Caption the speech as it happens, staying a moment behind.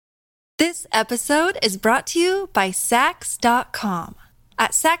This episode is brought to you by Sax.com.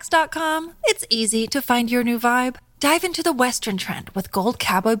 At Sax.com, it's easy to find your new vibe. Dive into the Western trend with gold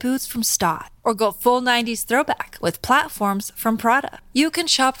cowboy boots from Stott, or go full 90s throwback with platforms from Prada. You can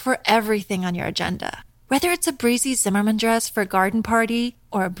shop for everything on your agenda, whether it's a breezy Zimmermann dress for a garden party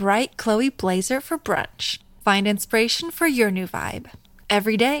or a bright Chloe blazer for brunch. Find inspiration for your new vibe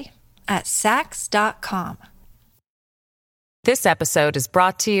every day at Sax.com. This episode is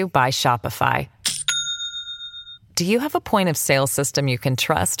brought to you by Shopify. Do you have a point of sale system you can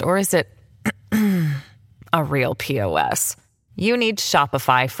trust, or is it a real POS? You need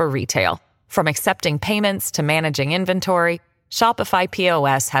Shopify for retail. From accepting payments to managing inventory, Shopify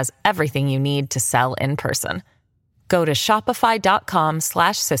POS has everything you need to sell in person. Go to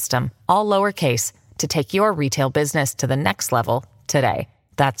shopify.com/system, all lowercase, to take your retail business to the next level today.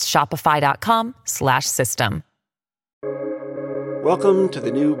 That's shopify.com/system. Welcome to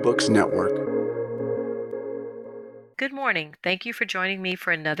the New Books Network. Good morning. Thank you for joining me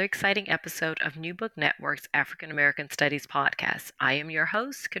for another exciting episode of New Book Network's African American Studies podcast. I am your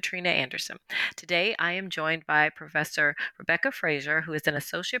host, Katrina Anderson. Today, I am joined by Professor Rebecca Fraser, who is an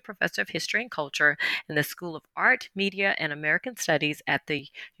Associate Professor of History and Culture in the School of Art, Media, and American Studies at the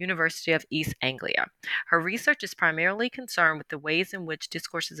University of East Anglia. Her research is primarily concerned with the ways in which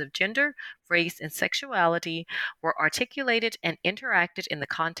discourses of gender, race, and sexuality were articulated and interacted in the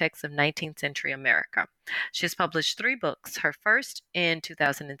context of 19th century America. She has published 3 books. Her first, in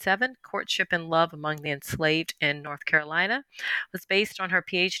 2007, Courtship and Love Among the Enslaved in North Carolina, was based on her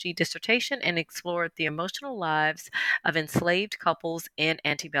PhD dissertation and explored the emotional lives of enslaved couples in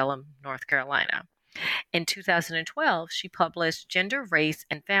antebellum North Carolina. In 2012, she published Gender, Race,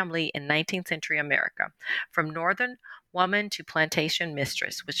 and Family in 19th Century America, From Northern Woman to Plantation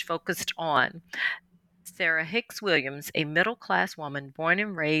Mistress, which focused on Sarah Hicks Williams, a middle-class woman born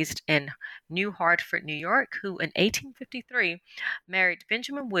and raised in New Hartford, New York, who in 1853 married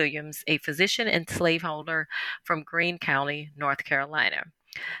Benjamin Williams, a physician and slaveholder from Greene County, North Carolina.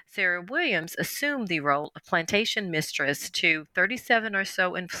 Sarah Williams assumed the role of plantation mistress to 37 or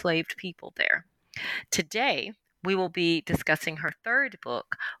so enslaved people there. Today, we will be discussing her third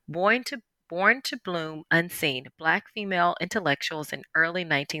book, Born to Bloom Unseen, Black Female Intellectuals in Early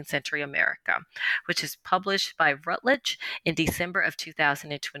 19th Century America, which is published by Routledge in December of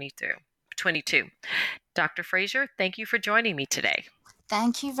 2022. Dr. Fraser, thank you for joining me today.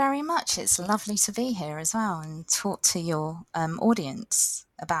 Thank you very much. It's lovely to be here as well and talk to your audience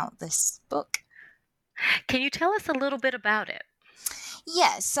about this book. Can you tell us a little bit about it?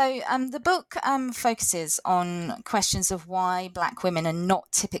 Yeah, so the book focuses on questions of why Black women are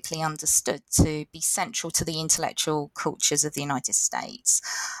not typically understood to be central to the intellectual cultures of the United States,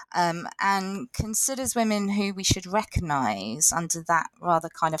 and considers women who we should recognise under that rather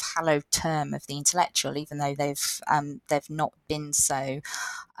kind of hallowed term of the intellectual, even though they've not been so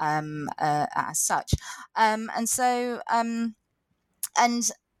as such, and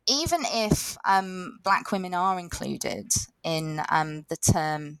even if Black women are included in the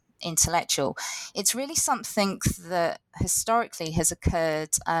term intellectual, it's really something that historically has occurred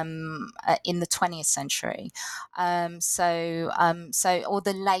in the 20th century, or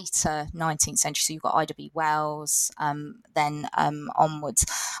the later 19th century. So you've got Ida B. Wells, then onwards.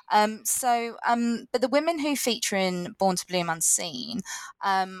 But the women who feature in Born to Bloom Unseen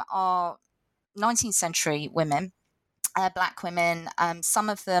are 19th century women. Black women, some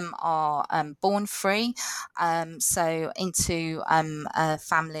of them are born free, so into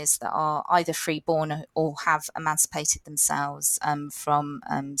families that are either free-born or have emancipated themselves from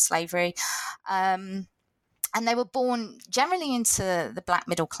slavery. And they were born generally into the Black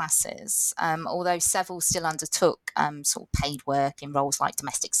middle classes, although several still undertook sort of paid work in roles like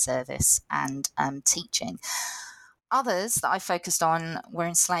domestic service and teaching. Others that I focused on were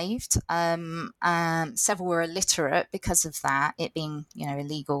enslaved. Several were illiterate because of that, it being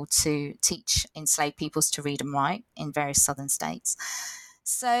illegal to teach enslaved peoples to read and write in various southern states.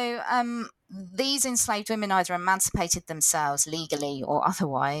 So these enslaved women either emancipated themselves legally or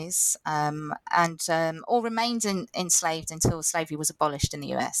otherwise, or remained enslaved until slavery was abolished in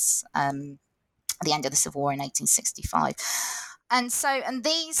the US at the end of the Civil War in 1865.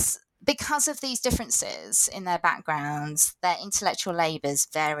 Because of these differences in their backgrounds, their intellectual labours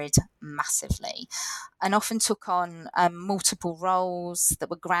varied massively and often took on multiple roles that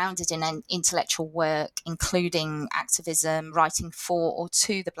were grounded in an intellectual work, including activism, writing for or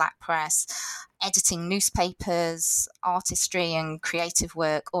to the Black press, editing newspapers, artistry and creative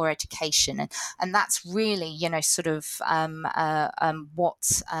work, or education. And that's really, sort of what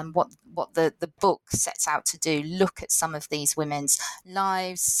the book sets out to do, look at some of these women's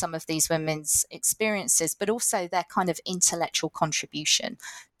lives, some of these women's experiences, but also their kind of intellectual contribution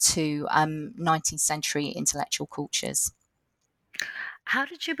to 19th century intellectual cultures. How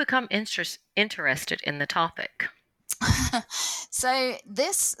did you become interested in the topic? So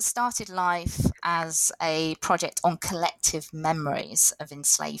this started life as a project on collective memories of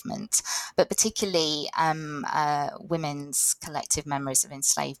enslavement, but particularly women's collective memories of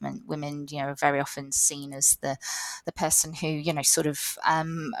enslavement. Women, are very often seen as the person who, sort of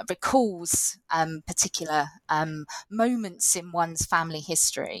recalls particular moments in one's family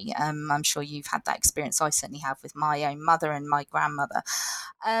history. I'm sure you've had that experience. I certainly have with my own mother and my grandmother.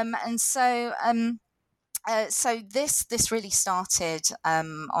 So this really started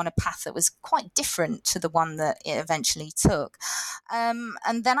on a path that was quite different to the one that it eventually took.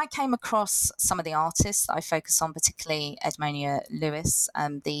 And then I came across some of the artists that I focus on, particularly Edmonia Lewis,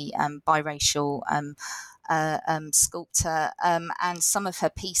 the biracial sculptor, and some of her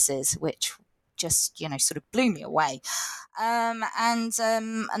pieces, which just, sort of blew me away. And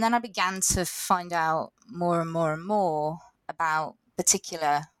then I began to find out more and more and more about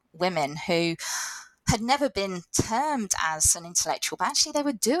particular women who had never been termed as an intellectual, but actually they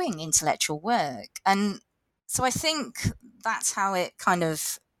were doing intellectual work. And so I think that's how it kind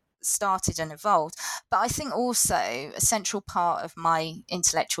of started and evolved. But I think also a central part of my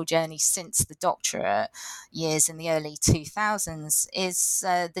intellectual journey since the doctorate years in the early 2000s is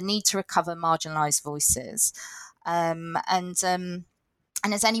the need to recover marginalised voices. And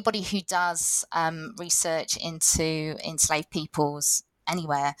as anybody who does research into enslaved peoples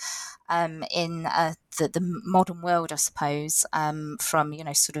anywhere in the modern world, I suppose, from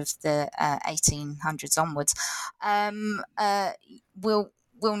sort of the 1800s onwards,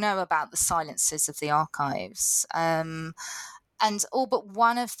 will know about the silences of the archives. And all but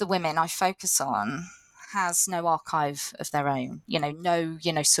one of the women I focus on has no archive of their own, no,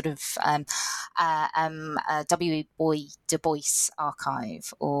 sort of W. Du Bois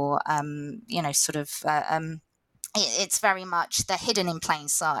archive, or, sort of it's very much, they're hidden in plain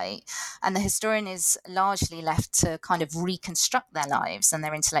sight, and the historian is largely left to kind of reconstruct their lives and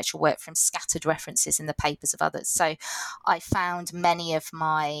their intellectual work from scattered references in the papers of others. So I found many of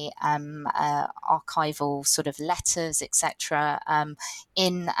my archival sort of letters, etc.,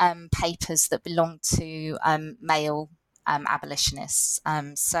 in papers that belonged to male abolitionists.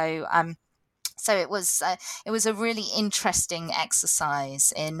 So it was a really interesting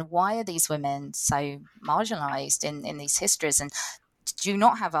exercise in why are these women so marginalised in these histories and do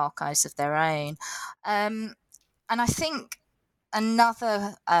not have archives of their own. And I think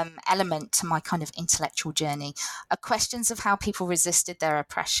another element to my kind of intellectual journey are questions of how people resisted their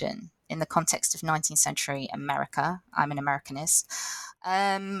oppression in the context of 19th century America. I'm an Americanist.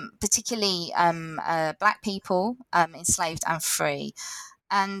 Particularly Black people, enslaved and free,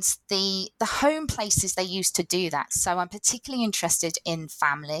 and the home places they used to do that. So I'm particularly interested in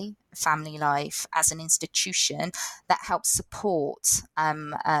family life as an institution that helps support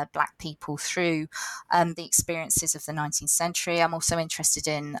Black people through the experiences of the 19th century. I'm also interested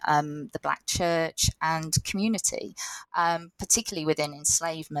in the Black church and community, particularly within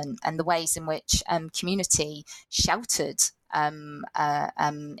enslavement, and the ways in which community sheltered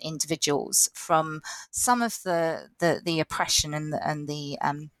individuals from some of the oppression and the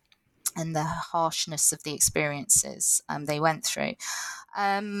harshness of the experiences they went through.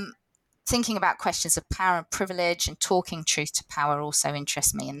 Thinking about questions of power and privilege and talking truth to power also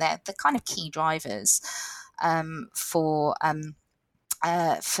interest me, and they're the kind of key drivers for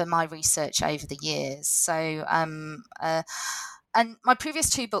my research over the years. So, and my previous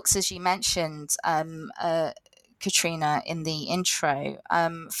two books, as you mentioned, Katrina, in the intro,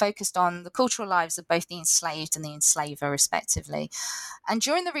 focused on the cultural lives of both the enslaved and the enslaver, respectively. And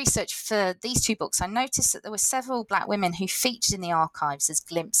during the research for these two books, I noticed that there were several Black women who featured in the archives as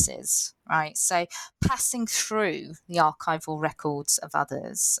glimpses, right? So passing through the archival records of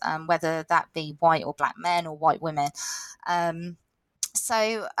others, whether that be white or Black men or white women. So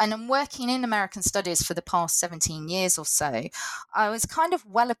and I'm working in American studies for the past 17 years or so. I was kind of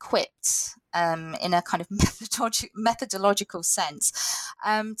well equipped in a kind of methodological sense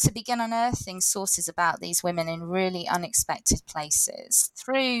to begin unearthing sources about these women in really unexpected places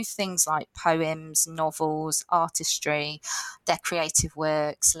through things like poems, novels, artistry, their creative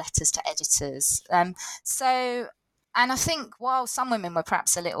works, letters to editors. And I think while some women were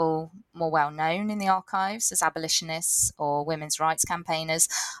perhaps a little more well known in the archives as abolitionists or women's rights campaigners,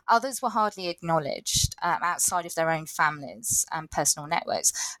 others were hardly acknowledged outside of their own families and personal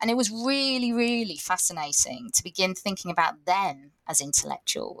networks. And it was really, really fascinating to begin thinking about them as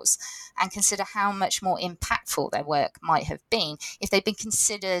intellectuals and consider how much more impactful their work might have been if they'd been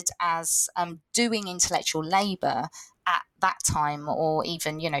considered as doing intellectual labour at that time, or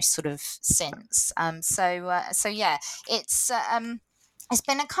even sort of since. So yeah, it's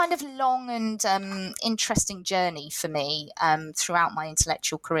been a kind of long and interesting journey for me throughout my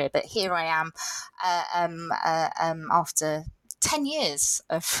intellectual career. But here I am after 10 years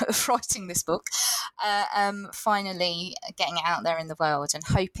of writing this book, finally getting it out there in the world and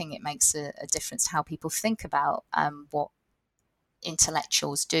hoping it makes a difference to how people think about what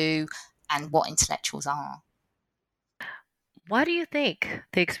intellectuals do and what intellectuals are. Why do you think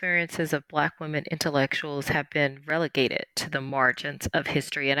the experiences of Black women intellectuals have been relegated to the margins of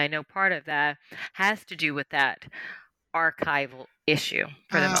history? And I know part of that has to do with that archival issue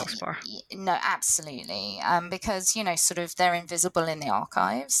for the most part. No, absolutely. Because, sort of they're invisible in the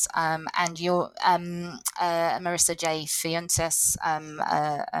archives. And you're Marissa J. Fuentes,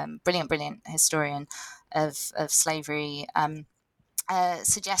 brilliant historian of slavery,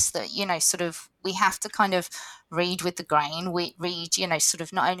 suggests that sort of we have to kind of read with the grain. We read sort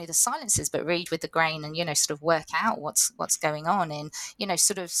of not only the silences, but read with the grain and sort of work out what's going on in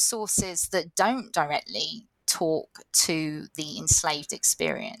sort of sources that don't directly talk to the enslaved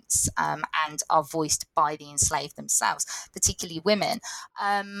experience and are voiced by the enslaved themselves, particularly women.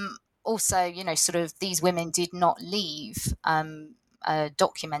 Also, sort of these women did not leave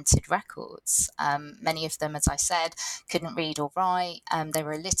documented records. Many of them, as I said, couldn't read or write. They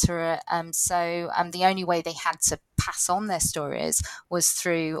were illiterate. So the only way they had to pass on their stories was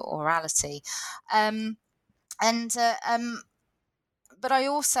through orality. But I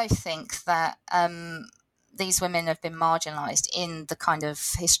also think that these women have been marginalised in the kind of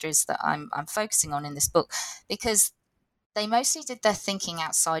histories that I'm focusing on in this book, because they mostly did their thinking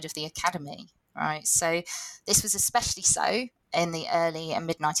outside of the academy, right? So this was especially so in the early and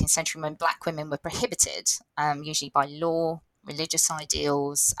mid-19th century, when Black women were prohibited, usually by law, religious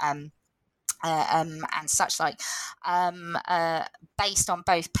ideals, and such like, based on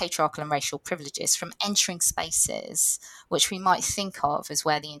both patriarchal and racial privileges, from entering spaces which we might think of as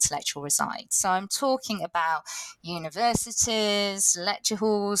where the intellectual resides. So I'm talking about universities, lecture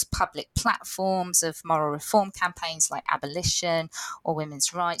halls, public platforms of moral reform campaigns like abolition or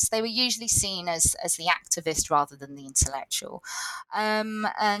women's rights. They were usually seen as the activist rather than the intellectual. But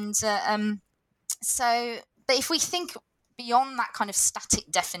if we think beyond that kind of static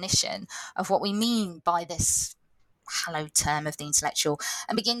definition of what we mean by this hallowed term of the intellectual,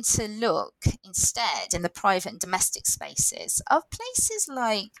 and begin to look instead in the private and domestic spaces of places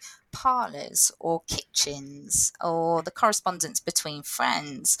like parlours or kitchens, or the correspondence between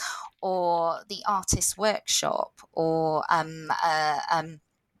friends, or the artist's workshop, or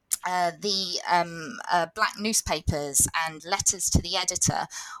the black newspapers and letters to the editor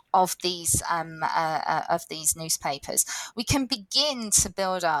of these newspapers, we can begin to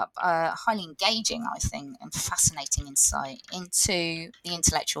build up a highly engaging, I think, and fascinating insight into the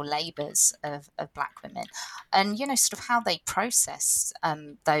intellectual labours of Black women, and sort of how they process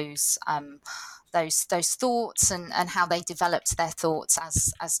those thoughts, and how they developed their thoughts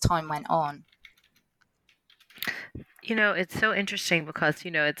as time went on. It's so interesting because,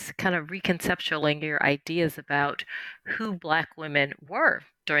 it's kind of reconceptualizing your ideas about who Black women were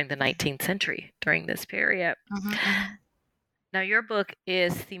during the 19th century, during this period. Mm-hmm. Now, your book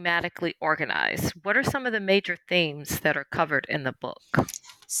is thematically organized. What are some of the major themes that are covered in the book?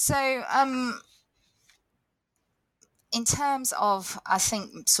 So, in terms of, I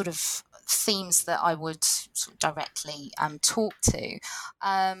think, sort of themes that I would sort of directly talk to,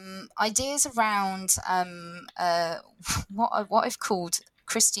 ideas around what I've called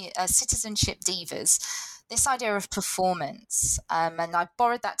citizenship divas. This idea of performance, and I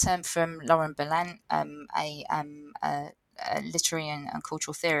borrowed that term from Lauren Berlant, a literary and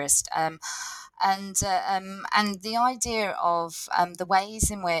cultural theorist. and the idea of the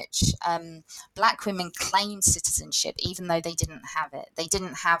ways in which Black women claimed citizenship, even though they didn't have it. They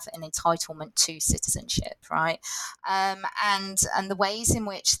didn't have an entitlement to citizenship, right? And the ways in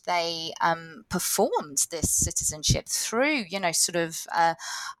which they performed this citizenship through, sort of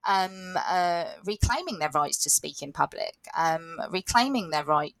reclaiming their rights to speak in public, reclaiming their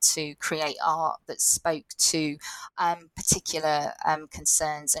right to create art that spoke to particular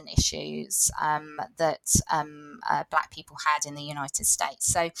concerns and issues that Black people had in the United States.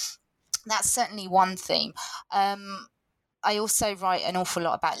 So that's certainly one theme. I also write an awful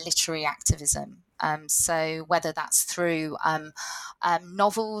lot about literary activism. So whether that's through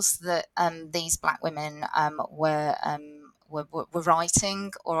novels that these Black women were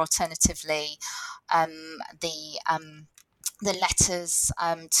writing, or alternatively the letters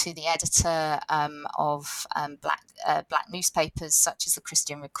to the editor of Black newspapers such as the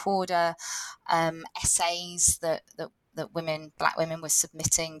Christian Recorder, essays that Black women were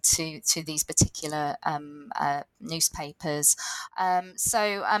submitting to these particular newspapers.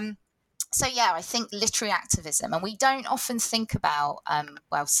 So yeah, I think literary activism, and we don't often think about,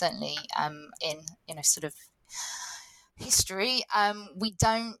 certainly in sort of history, we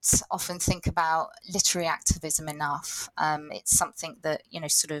don't often think about literary activism enough. It's something that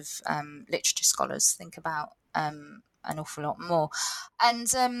sort of literature scholars think about an awful lot more, and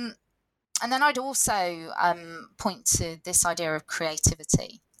then I'd also point to this idea of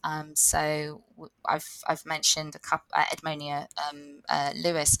creativity. So I've mentioned a couple, Edmonia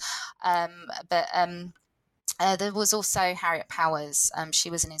Lewis, but there was also Harriet Powers. She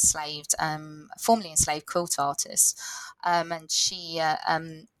was an formerly enslaved quilt artist, and she's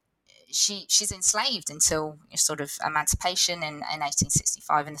enslaved until sort of emancipation in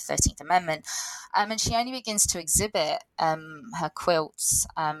 1865 in the 13th Amendment, and she only begins to exhibit her quilts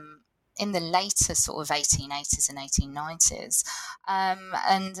in the later sort of 1880s and 1890s.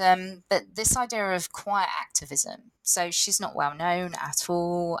 But this idea of quiet activism, so she's not well known at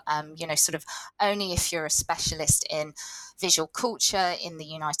all, sort of only if you're a specialist in visual culture in the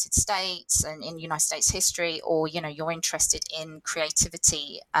United States and in United States history, or, you're interested in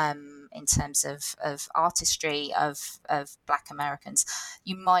creativity in terms of artistry of Black Americans,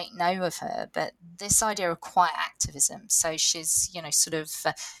 you might know of her. But this idea of quiet activism, so she's,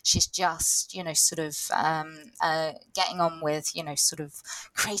 she's just, getting on with, sort of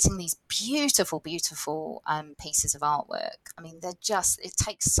creating these beautiful, beautiful pieces of artwork. I mean, it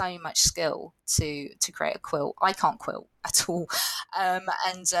takes so much skill to create a quilt. I can't quilt at all,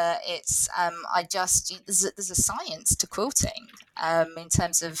 it's there's a science to quilting in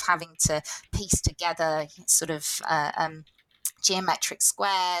terms of having to piece together sort of geometric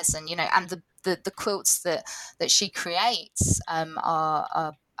squares, and and the quilts that she creates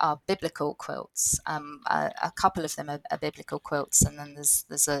are biblical quilts. A couple of them are biblical quilts, and then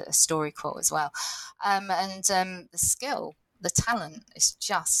there's a story quilt as well. The skill, the talent is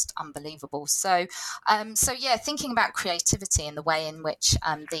just unbelievable. So yeah, thinking about creativity and the way in which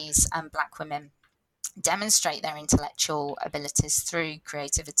these Black women demonstrate their intellectual abilities through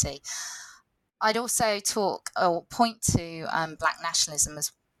creativity. I'd also point to Black nationalism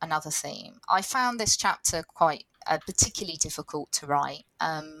as another theme. I found this chapter quite particularly difficult to write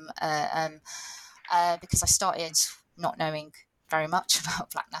because I started not knowing very much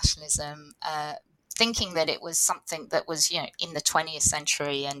about Black nationalism, thinking that it was something that was, in the 20th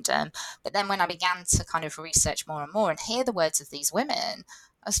century. And but then when I began to kind of research more and more and hear the words of these women,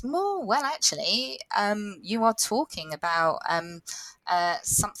 I was more, well, actually, you are talking about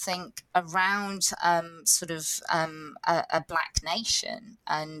something around sort of a Black nation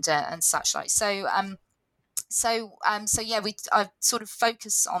and such like. So yeah, I sort of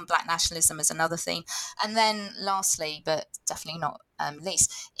focus on Black nationalism as another theme, and then lastly, but definitely not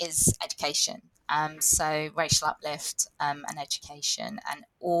least, is education. So racial uplift and education, and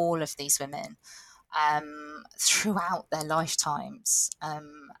all of these women throughout their lifetimes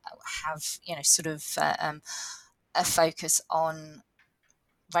have sort of a focus on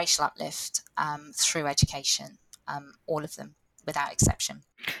racial uplift through education. All of them, without exception.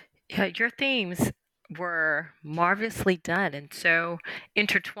 Yeah, your themes were marvelously done and so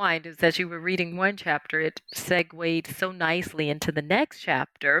intertwined. As you were reading one chapter, it segued so nicely into the next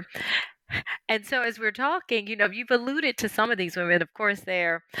chapter. And so as we're talking, you've alluded to some of these women. Of course,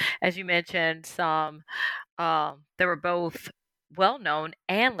 there, as you mentioned, some there were both well-known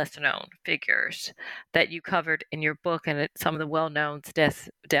and lesser-known figures that you covered in your book, and some of the well-knowns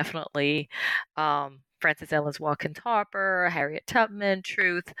definitely Frances Ellen Watkins Harper, Harriet Tubman,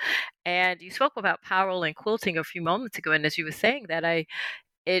 Truth, and you spoke about Powell and quilting a few moments ago. And as you were saying that,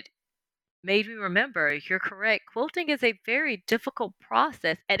 made me remember, you're correct. Quilting is a very difficult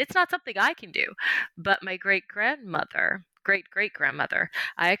process, and it's not something I can do. But my great great grandmother,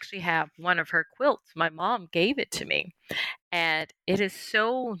 I actually have one of her quilts. My mom gave it to me, and it is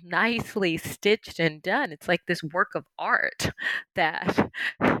so nicely stitched and done. It's like this work of art that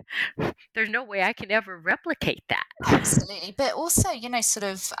there's no way I can ever replicate that. Absolutely, but also, sort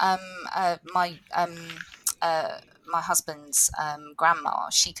of my husband's grandma,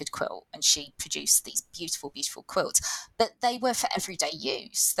 she could quilt, and she produced these beautiful, beautiful quilts. But they were for everyday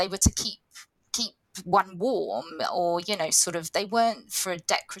use. They were to keep one warm, or sort of, they weren't for a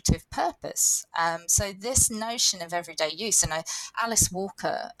decorative purpose. So this notion of everyday use, and Alice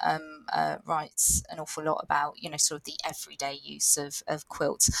Walker writes an awful lot about sort of the everyday use of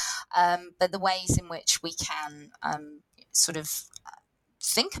quilts, but the ways in which we can sort of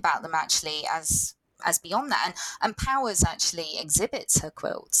think about them actually as beyond that. And Powers actually exhibits her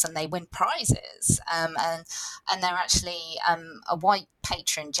quilts, and they win prizes, and they're actually a white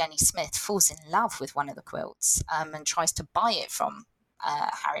patron, Jenny Smith, falls in love with one of the quilts, and tries to buy it from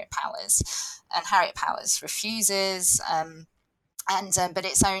Harriet Powers, and Harriet Powers refuses, but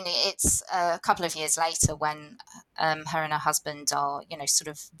it's a couple of years later when her and her husband are sort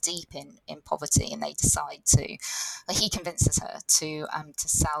of deep in poverty, and they decide he convinces her to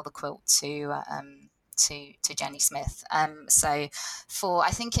sell the quilt to Jenny Smith. So for, I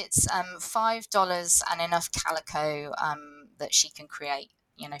think it's $5 and enough calico that she can create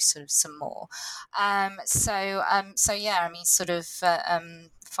sort of some more. So yeah, I mean, sort of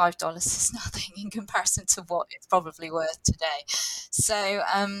 $5 is nothing in comparison to what it's probably worth today. So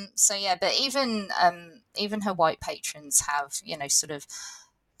yeah, but even her white patrons have sort of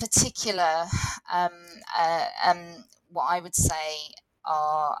particular what I would say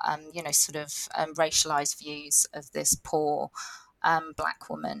are sort of racialized views of this poor black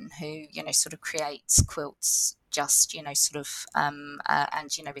woman who sort of creates quilts just sort of and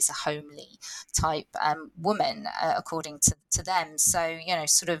is a homely type woman according to them. So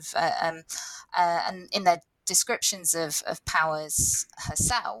sort of and in their descriptions of Powers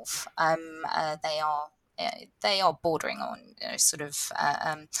herself, they are bordering on sort of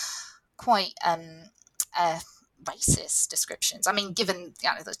quite racist descriptions. I mean, given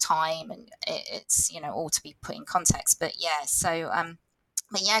the time, and it's all to be put in context. But yeah, so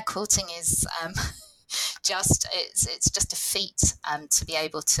but yeah, quilting is it's just a feat to be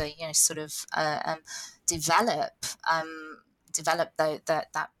able to sort of develop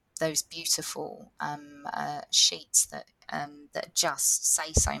those beautiful sheets that just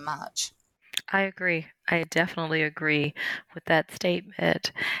say so much. I agree. I definitely agree with that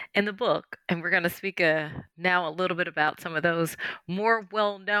statement. In the book, and we're going to speak now a little bit about some of those more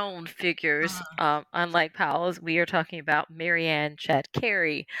well-known figures, unlike Powell's. We are talking about Marianne Chat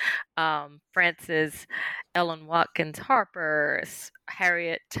Carey, Frances Ellen Watkins Harper,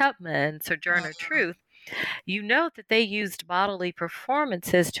 Harriet Tubman, Sojourner Truth. You note that they used bodily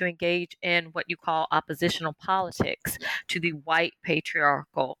performances to engage in what you call oppositional politics to the white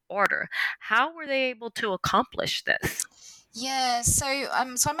patriarchal order. How were they able to accomplish this? Yeah, so I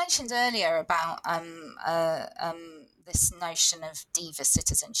mentioned earlier about this notion of diva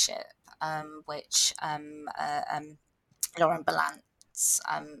citizenship, which Lauren Ballance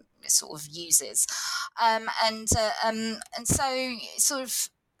sort of uses, and so sort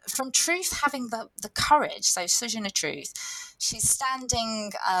of from Truth having the courage. So Sojourner Truth, she's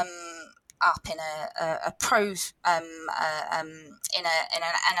standing up in a pro in an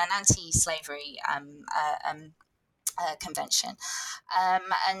anti-slavery convention,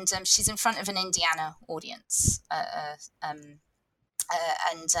 and she's in front of an Indiana audience, and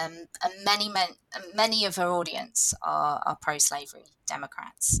many of her audience are pro-slavery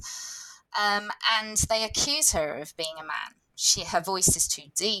Democrats, and they accuse her of being a man. Her voice is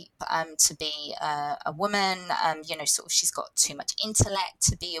too deep to be a woman. Sort of, she's got too much intellect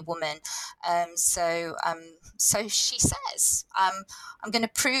to be a woman. So she says, "I'm going to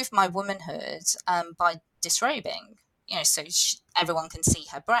prove my womanhood by disrobing." So everyone can see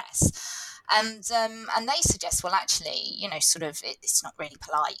her breasts. And they suggest, well, actually, sort of, it's not really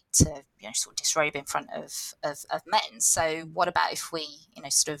polite to, sort of disrobe in front of men. So what about if we,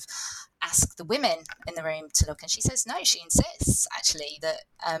 sort of ask the women in the room to look? And she says, no, she insists actually that,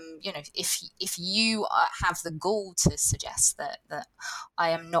 if you have the gall to suggest that I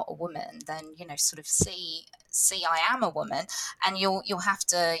am not a woman, then, sort of see I am a woman, and you'll have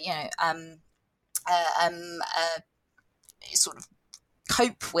to, sort of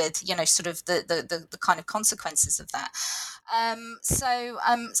cope with sort of the kind of consequences of that, and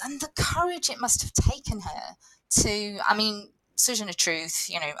the courage it must have taken her to, I mean, Susan of Truth,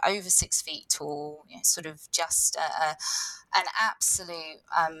 over 6 feet tall, sort of just an absolute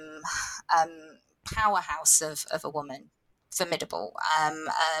powerhouse of a woman, formidable,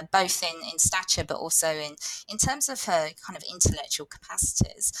 both in stature, but also in terms of her kind of intellectual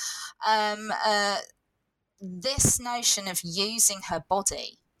capacities. This notion of using her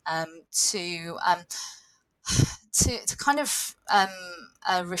body to kind of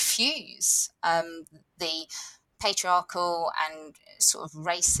refuse the patriarchal and sort of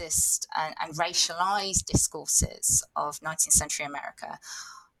racist and racialized discourses of 19th century America,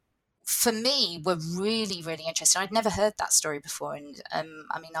 for me, were really, really interesting. I'd never heard that story before, and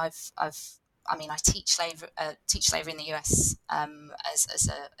I teach slavery in the US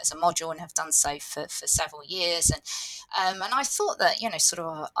as a module, and have done so for several years, and I thought that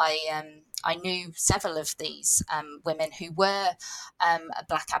I knew several of these women who were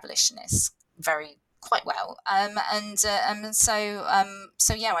Black abolitionists quite well,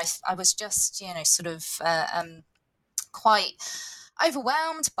 so yeah, I was just quite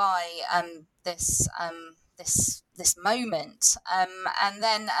overwhelmed by this moment, and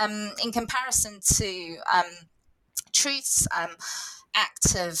then in comparison to Truth's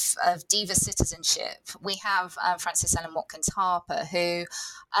act of diva citizenship, we have Frances Ellen Watkins Harper, who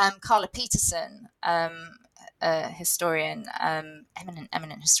Carla Peterson, historian,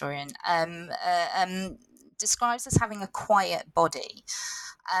 eminent historian, describes as having a quiet body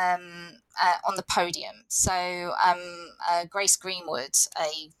on the podium. So Grace Greenwood,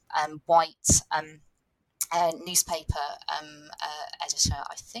 a white newspaper editor,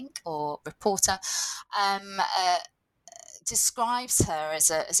 I think, or reporter, describes her as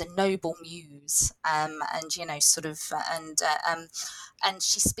a noble muse, and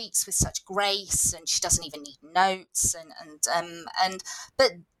she speaks with such grace, and she doesn't even need notes,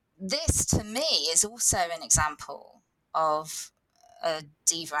 but this to me is also an example of a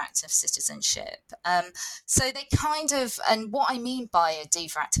diva act of citizenship. So they kind of, and what I mean by a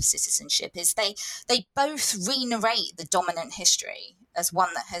diva act of citizenship is they both re-narrate the dominant history as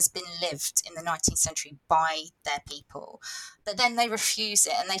one that has been lived in the 19th century by their people, but then they refuse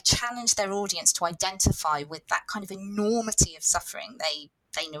it, and they challenge their audience to identify with that kind of enormity of suffering they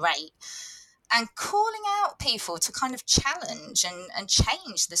narrate, and calling out people to kind of challenge and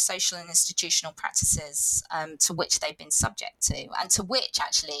change the social and institutional practices to which they've been subject to, and to which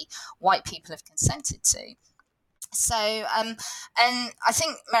actually white people have consented to. So, and I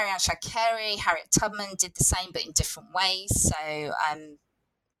think Marianne Shad Carey, Harriet Tubman did the same, but in different ways. So,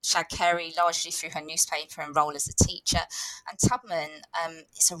 Shad Carey largely through her newspaper and role as a teacher, and Tubman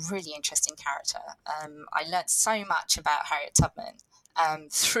is a really interesting character. I learnt so much about Harriet Tubman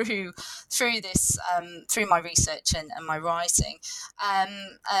through my research and my writing,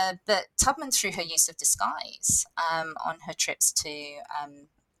 but Tubman, through her use of disguise on her trips to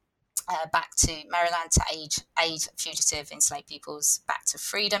back to Maryland to aid fugitive enslaved peoples back to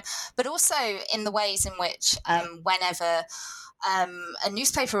freedom, but also in the ways in which whenever a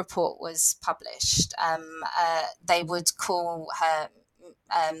newspaper report was published, they would call her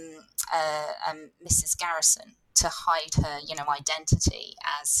Mrs. Garrison to hide her, identity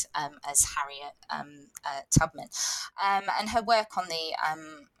as Harriet Tubman, and her work on the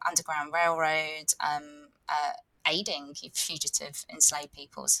Underground Railroad, aiding fugitive enslaved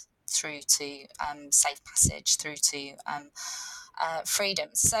peoples through to safe passage through to freedom.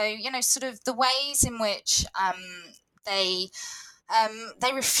 So sort of the ways in which they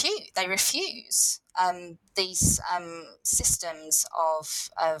refuse these systems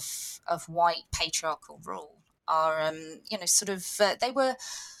of white patriarchal rule are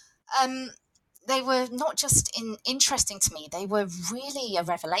they were not just interesting to me, they were really a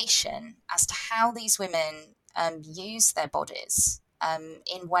revelation as to how these women use their bodies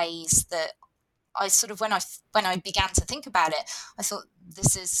in ways that I sort of, when I began to think about it, I thought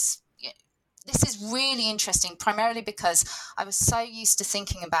this is really interesting, primarily because I was so used to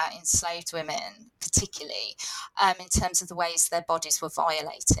thinking about enslaved women, particularly in terms of the ways their bodies were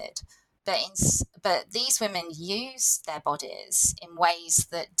violated. But these women used their bodies in ways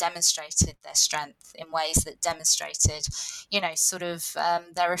that demonstrated their strength, in ways that demonstrated,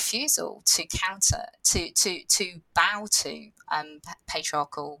 their refusal to counter, to bow to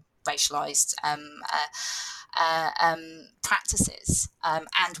patriarchal, racialized practices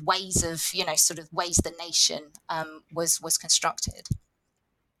and ways of, ways the nation was constructed.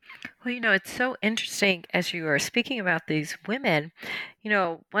 Well, it's so interesting as you are speaking about these women.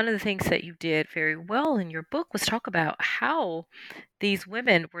 One of the things that you did very well in your book was talk about how these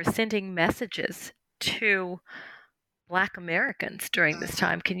women were sending messages to Black Americans during this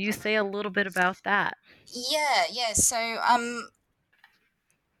time. Can you say a little bit about that? Yeah. So I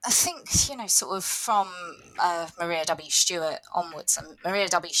think, sort of from Maria W. Stewart onwards, and Maria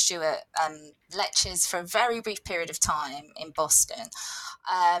W. Stewart lectures for a very brief period of time in Boston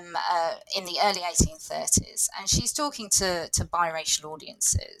in the early 1830s, and she's talking to biracial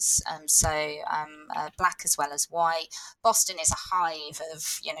audiences, black as well as white. Boston is a hive of,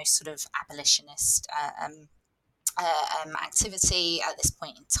 sort of abolitionist activity at this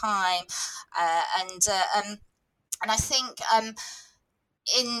point in time, and I think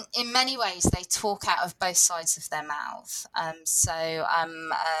in many ways they talk out of both sides of their mouth. So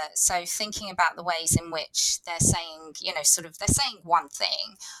thinking about the ways in which they're saying, they're saying one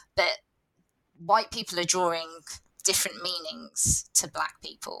thing, but white people are drawing different meanings to black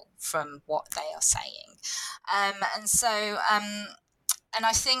people from what they are saying. And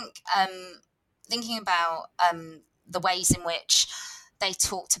I think thinking about the ways in which they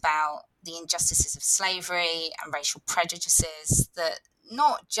talked about the injustices of slavery and racial prejudices that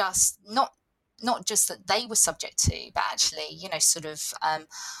not just that they were subject to, but actually,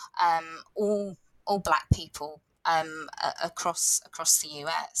 all black people across the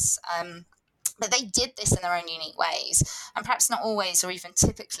US. But they did this in their own unique ways, and perhaps not always or even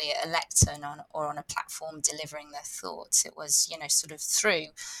typically at a lectern or on a platform delivering their thoughts. It was,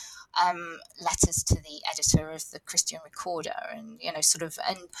 through letters to the editor of the Christian Recorder, and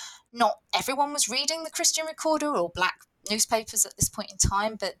and not everyone was reading the Christian Recorder or black newspapers at this point in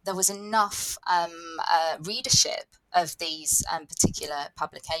time, but there was enough readership of these particular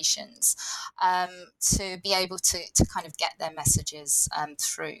publications to be able to kind of get their messages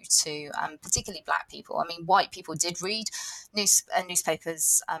through to particularly black people. I mean, white people did read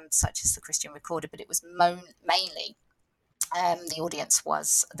newspapers such as the Christian Recorder, but it was mainly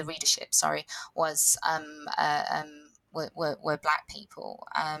the readership were black people,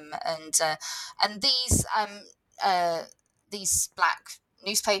 and these black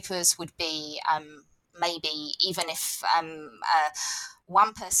newspapers would be maybe, even if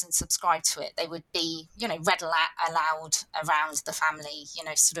one person subscribed to it, they would be read aloud around the family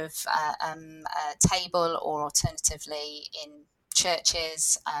table, or alternatively in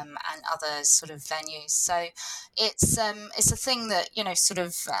churches and other sort of venues. So it's a thing that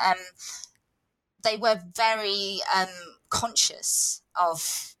they were very conscious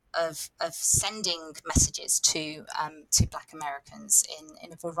of sending messages to Black Americans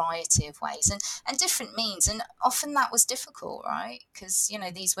in a variety of ways and different means, and often that was difficult, right? Because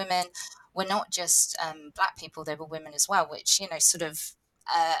these women were not just Black people; they were women as well, which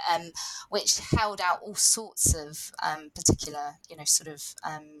which held out all sorts of particular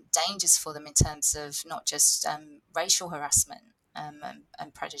dangers for them in terms of not just racial harassment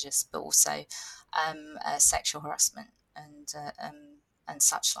and prejudice, but also sexual harassment and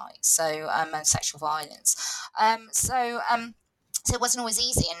such like. So and sexual violence. So it wasn't always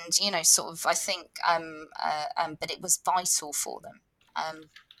easy, and I think, but it was vital for them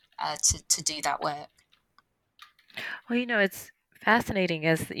to do that work. Well, it's fascinating,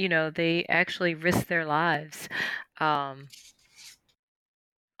 as they actually risk their lives on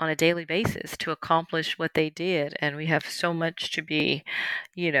a daily basis to accomplish what they did, and we have so much to be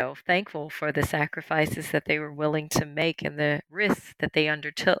thankful for the sacrifices that they were willing to make and the risks that they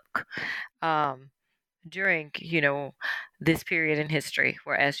undertook during this period in history,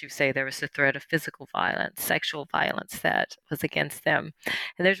 where, as you say, there was the threat of physical violence, sexual violence that was against them.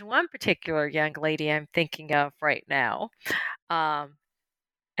 And there's one particular young lady I'm thinking of right now,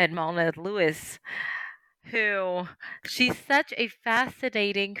 Edmona Lewis, who she's such a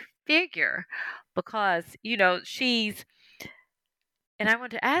fascinating figure because she's, and I want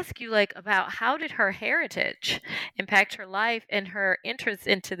to ask you about how did her heritage impact her life and her interest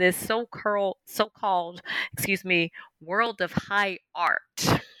into this so-called world of high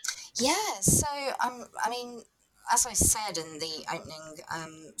art. Yeah, so I mean, as I said in the opening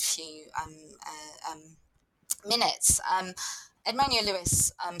few minutes, Edmonia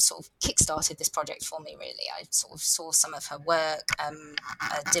Lewis sort of kickstarted this project for me, really. I sort of saw some of her work,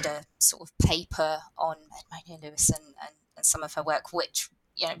 did a sort of paper on Edmonia Lewis and some of her work, which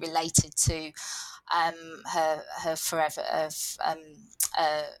related to her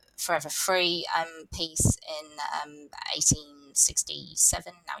Forever Free piece in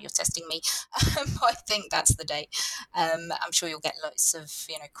 1867. Now you're testing me. I think that's the date. I'm sure you'll get lots of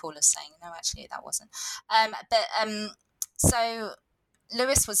callers saying no, actually that wasn't. So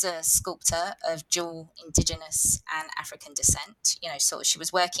Lewis was a sculptor of dual Indigenous and African descent. So she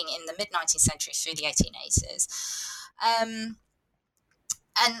was working in the mid-19th century through the 1880s. And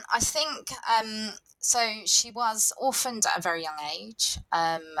I think So she was orphaned at a very young age.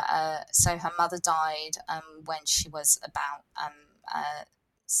 So her mother died when she was about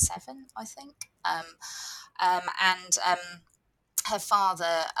 7, I think. And her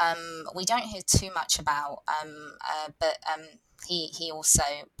father, we don't hear too much about, but he also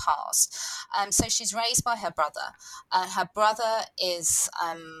passed. So she's raised by her brother. Her brother is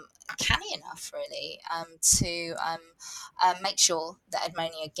canny enough, really, to make sure that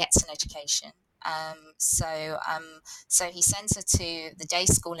Edmonia gets an education. So he sends her to the day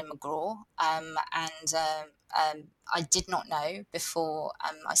school in McGraw, and I did not know before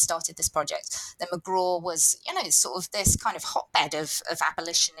I started this project that McGraw was, sort of this kind of hotbed of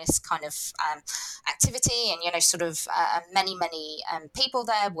abolitionist kind of activity, and sort of many people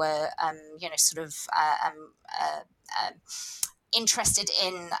there were, sort of interested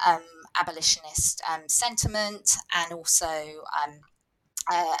in abolitionist sentiment, and also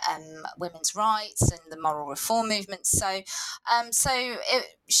women's rights and the moral reform movement. So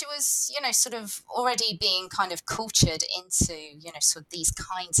she was, sort of already being kind of cultured into, sort of these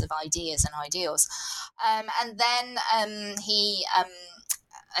kinds of ideas and ideals. And then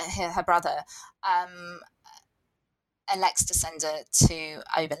her brother elects to send her to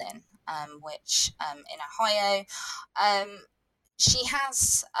Oberlin, which in Ohio. She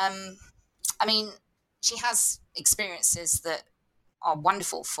has, she has experiences that are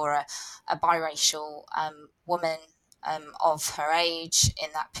wonderful for a biracial woman of her age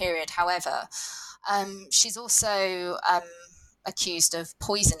in that period. However, she's also accused of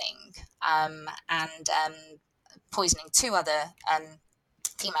poisoning and poisoning 2 other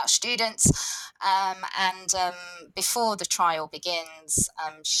female students. And before the trial begins,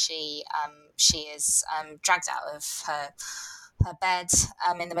 she is dragged out of her bed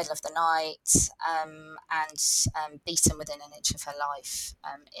in the middle of the night and beaten within an inch of her life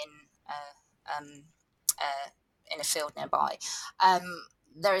in a field nearby.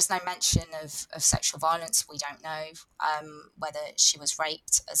 There is no mention of sexual violence. We don't know whether she was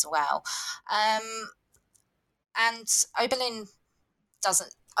raped as well. And Oberlin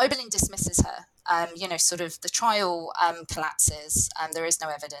dismisses her. Sort of the trial collapses. There is no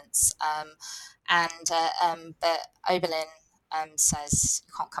evidence. But Oberlin says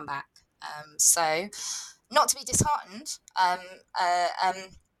you can't come back. So, not to be disheartened,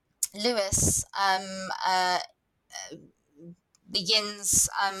 Lewis begins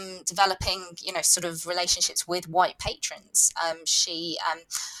developing, sort of relationships with white patrons.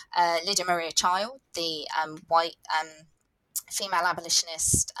 Lydia Maria Child, the white female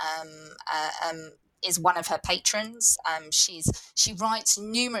abolitionist, is one of her patrons. She writes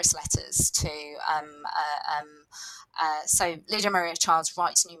numerous letters to. So Lydia Maria Childs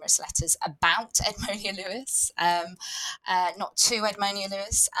writes numerous letters about Edmonia Lewis, not to Edmonia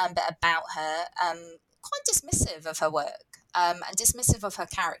Lewis, but about her, quite dismissive of her work. And dismissive of her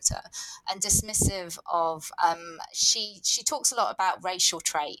character, and dismissive of she talks a lot about racial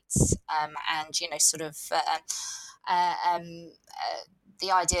traits, and sort of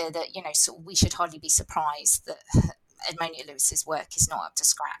the idea that we should hardly be surprised that Edmonia Lewis's work is not up to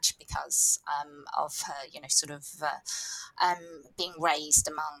scratch because of her sort of being raised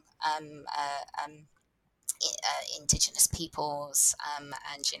among indigenous peoples, and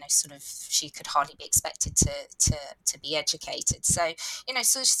sort of she could hardly be expected to be educated. So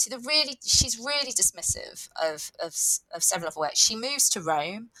so she's really dismissive of several of her work. She moves to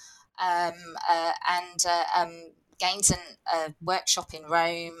Rome, and gains a workshop in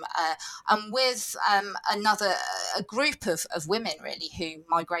Rome, and with a group of women really who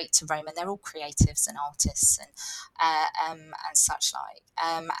migrate to Rome, and they're all creatives and artists and such like,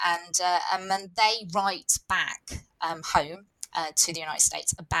 and they write back home to the United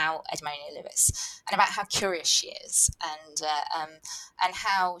States about Edmonia Lewis and about how curious she is, and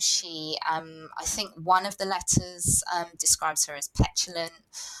how she, I think one of the letters describes her as petulant,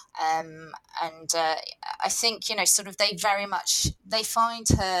 and I think sort of they find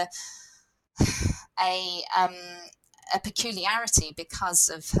her a peculiarity because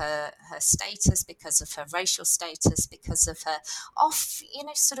of her status, because of her racial status, because of her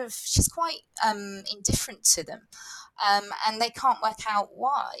sort of she's quite indifferent to them, and they can't work out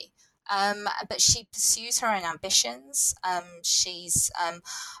why. But she pursues her own ambitions. She's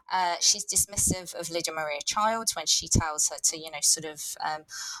dismissive of Lydia Maria Child when she tells her to, sort of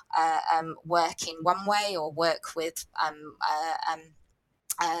work in one way or work with,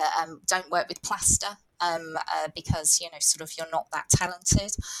 don't work with plaster. because, sort of you're not that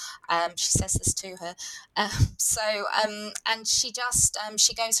talented. She says this to her. And she just,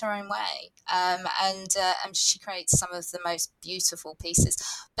 she goes her own way. And she creates some of the most beautiful pieces.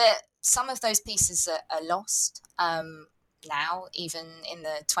 But some of those pieces are lost. Now, even in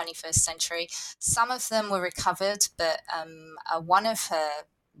the 21st century, some of them were recovered, but one of her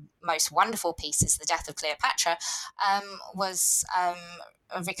most wonderful pieces, The Death of Cleopatra, was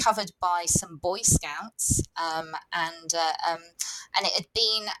recovered by some Boy Scouts, and it had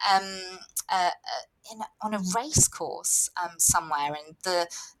been on a race course somewhere, and the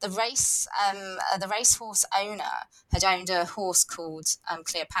racehorse owner had owned a horse called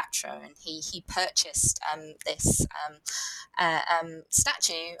Cleopatra, and he purchased this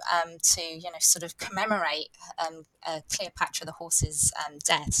statue to sort of commemorate Cleopatra the horse's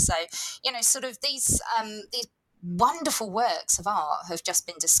death. So sort of these wonderful works of art have just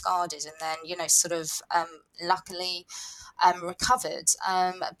been discarded and then sort of luckily recovered,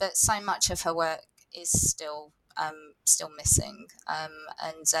 but so much of her work is still missing,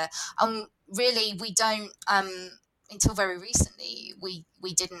 and really we don't until very recently we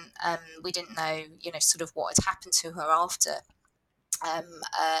didn't know sort of what had happened to her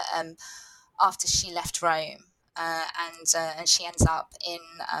after she left Rome, and she ends up in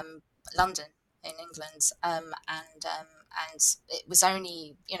London in England, and it was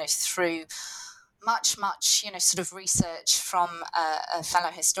only through much sort of research from a fellow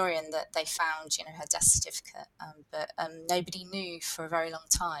historian that they found her death certificate, but nobody knew for a very long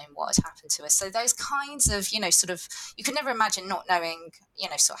time what had happened to her. So those kinds of sort of, you could never imagine not knowing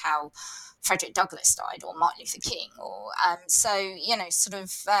sort of how Frederick Douglass died or Martin Luther King, or so sort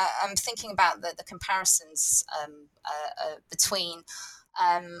of I'm thinking about the comparisons between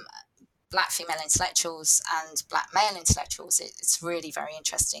Black female intellectuals and Black male intellectuals. It's really very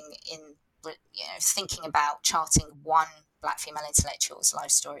interesting in thinking about charting one Black female intellectual's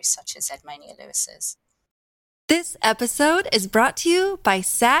life story, such as Edmonia Lewis's. This episode is brought to you by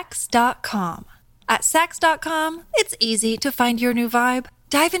Sax.com. At Sax.com, it's easy to find your new vibe.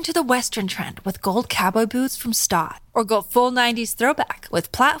 Dive into the Western trend with gold cowboy boots from Stott, or go full 90s throwback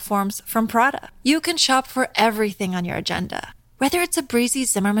with platforms from Prada. You can shop for everything on your agenda, whether it's a breezy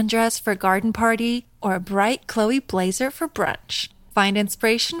Zimmermann dress for a garden party or a bright Chloe blazer for brunch. Find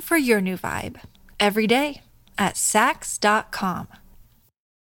inspiration for your new vibe every day at Sax.com.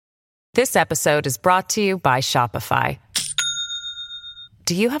 This episode is brought to you by Shopify.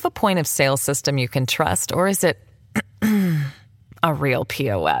 Do you have a point of sale system you can trust, or is it a real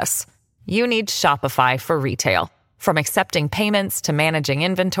POS? You need Shopify for retail. From accepting payments to managing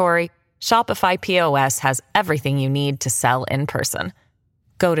inventory, Shopify POS has everything you need to sell in person.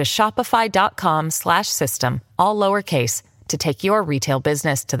 Go to shopify.com/system, all lowercase, to take your retail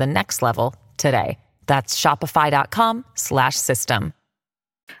business to the next level today. That's shopify.com/system.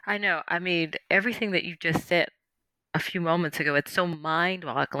 I know. I mean, everything that you just said a few moments ago, it's so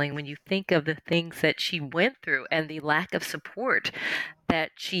mind-boggling when you think of the things that she went through and the lack of support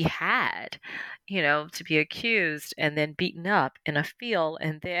that she had, to be accused and then beaten up in a field,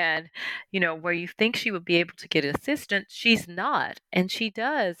 and then, where you think she would be able to get assistance, she's not. And she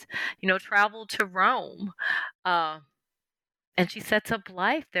does, travel to Rome. And she sets up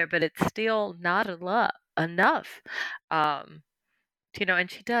life there, but it's still not enough. And she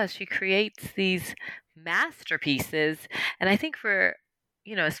does. She creates these masterpieces. And I think for,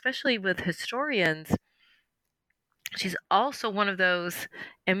 especially with historians, she's also one of those,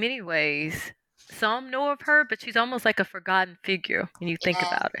 in many ways, some know of her, but she's almost like a forgotten figure when you think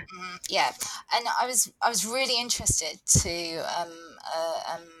about it. Yeah. And I was really interested to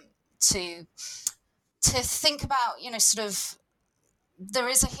think about, sort of, there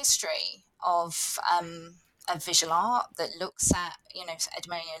is a history of visual art that looks at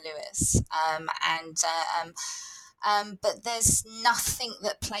Edmonia Lewis, but there's nothing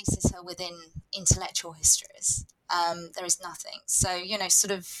that places her within intellectual histories. There is nothing. So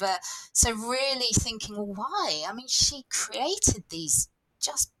so really thinking, well, why? I mean, she created these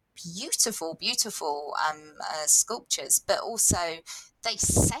just beautiful sculptures, but also they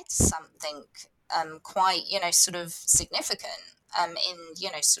said something quite sort of significant in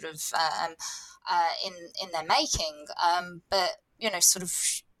sort of in their making, but sort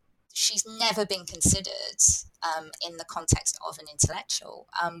of she's never been considered in the context of an intellectual,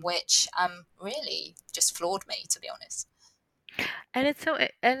 which really just floored me, to be honest. And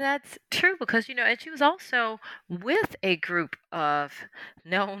that's true because, and she was also with a group of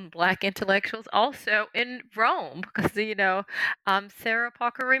known Black intellectuals also in Rome because, Sarah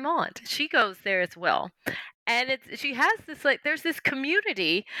Parker Remont, she goes there as well. And she has this, like, there's this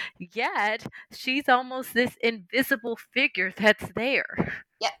community, yet she's almost this invisible figure that's there.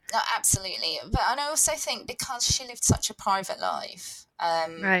 Yeah, no, absolutely. But and I also think because she lived such a private life,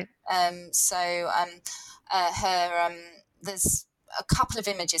 Right. her there's a couple of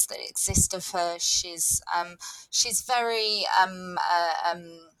images that exist of her. She's very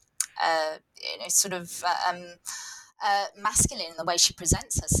sort of masculine in the way she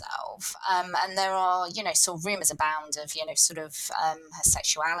presents herself, and there are sort of rumors abound of sort of her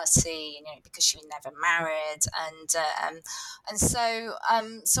sexuality, because she was never married, and so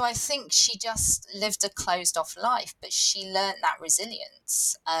I think she just lived a closed off life, but she learnt that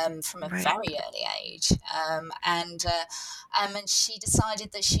resilience from a Right. very early age, and she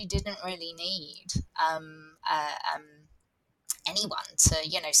decided that she didn't really need anyone to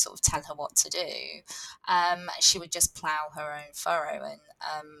sort of tell her what to do. She would just plough her own furrow, and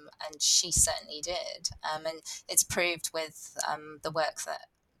she certainly did, and it's proved with the work that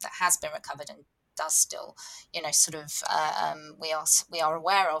has been recovered and does still sort of we are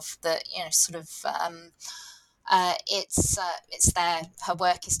aware of, that sort of it's there. Her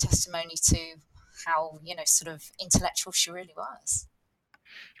work is testimony to how sort of intellectual she really was.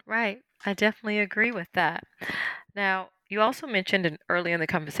 Right. I definitely agree with that. Now, you also mentioned early in the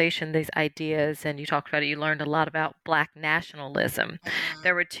conversation these ideas, and you talked about it. You learned a lot about Black nationalism. Mm.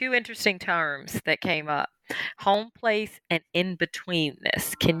 There were two interesting terms that came up: home place and in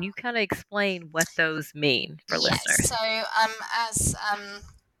betweenness. Can you kind of explain what those mean for Yes. listeners? So, as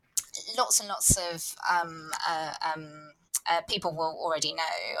lots and lots of people will already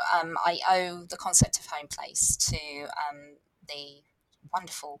know, I owe the concept of home place to the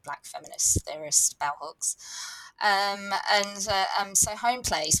wonderful Black feminist theorist Bell Hooks. So home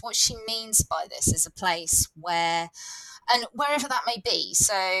place, what she means by this is a place where, and wherever that may be.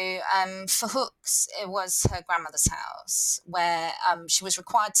 So for Hooks, it was her grandmother's house, where she was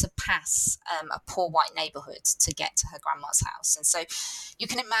required to pass a poor white neighborhood to get to her grandma's house. And so you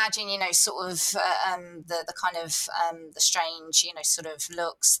can imagine, sort of the kind of the strange, sort of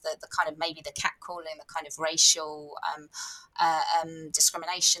looks, the kind of maybe the catcalling, the kind of racial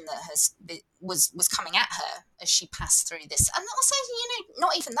discrimination that was coming at her as she passed through this, and also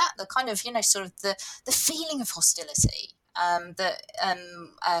not even that, the kind of sort of the feeling of hostility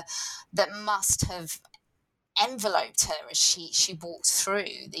that must have enveloped her as she walked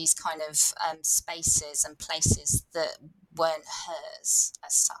through these kind of spaces and places that weren't hers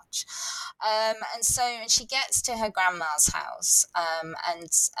as such. And she gets to her grandma's house, and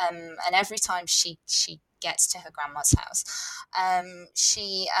every time she gets to her grandma's house,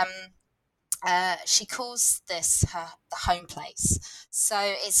 she calls this the home place. So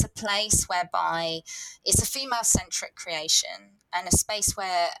it's a place whereby it's a female-centric creation, and a space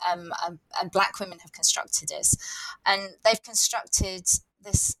where and Black women have constructed this, and they've constructed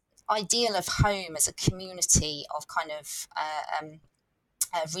this ideal of home as a community of kind of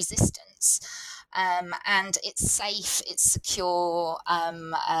resistance. And it's safe, it's secure,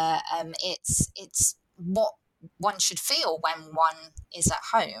 it's what one should feel when one is at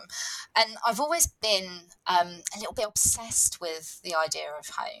home. And I've always been a little bit obsessed with the idea of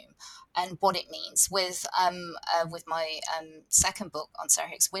home and what it means. With my second book on Sarah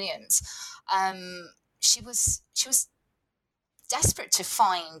Hicks Williams, she was desperate to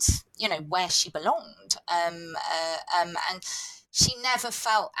find where she belonged, and she never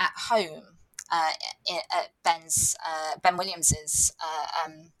felt at home at Ben Williams's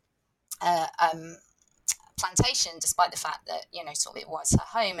plantation, despite the fact that sort of it was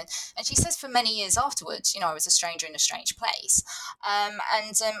her home. And she says for many years afterwards, I was a stranger in a strange place. And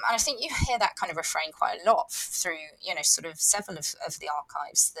I think you hear that kind of refrain quite a lot through sort of several of the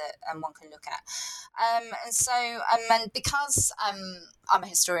archives that one can look at. And because I'm a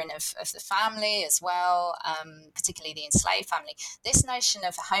historian of the family as well, particularly the enslaved family, this notion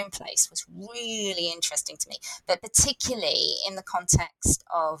of a home place was really interesting to me, but particularly in the context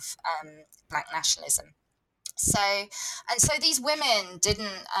of Black nationalism. So these women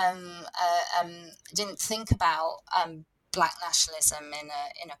didn't think about Black nationalism in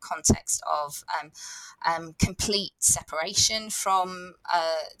a context of complete separation from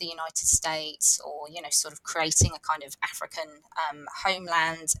the United States, or sort of creating a kind of African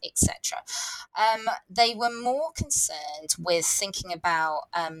homeland, etc. They were more concerned with thinking about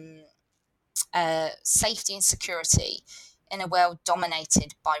safety and security in a world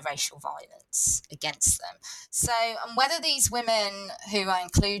dominated by racial violence against them. So, and whether these women who I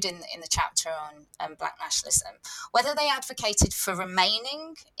include in the chapter on Black nationalism, whether they advocated for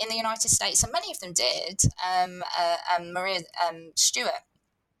remaining in the United States, and many of them did, Maria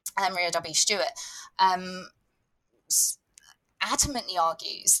W. Stewart, adamantly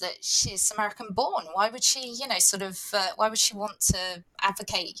argues that she's American born. Why would she, why would she want to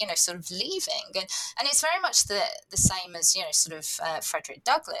advocate, sort of leaving? And it's very much the same as, Frederick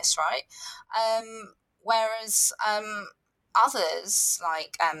Douglass, right? Whereas others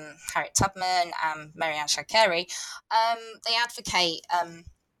like Harriet Tubman and Mary Ann Shakeri, they advocate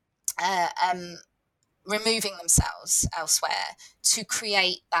removing themselves elsewhere to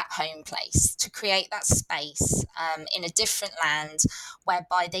create that home place, to create that space in a different land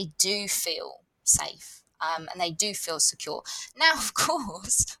whereby they do feel safe and they do feel secure. Now, of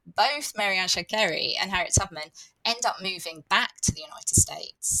course, both Mary Ann Shakeri and Harriet Tubman end up moving back to the United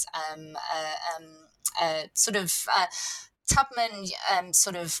States. Tubman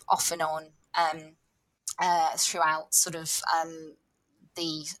sort of off and on throughout sort of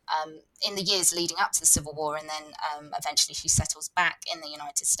in the years leading up to the Civil War, and then eventually she settles back in the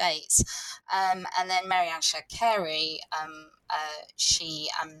United States. And then Mary Ann Shakeri, she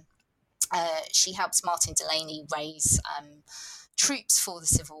helps Martin Delany raise troops for the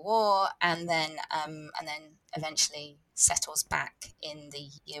Civil War, and then eventually settles back in the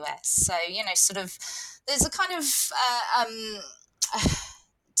US. So sort of there's a kind of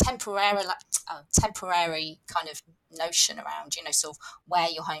temporary kind of notion around, sort of where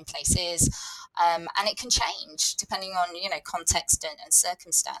your home place is, and it can change depending on, context and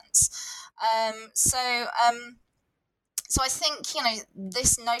circumstance. So I think,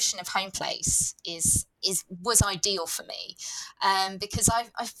 this notion of home place was ideal for me, because I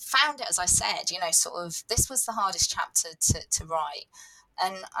found it, as I said, sort of this was the hardest chapter to write,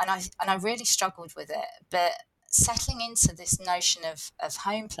 and I really struggled with it, but settling into this notion of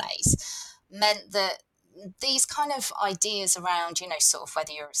home place meant that these kind of ideas around, sort of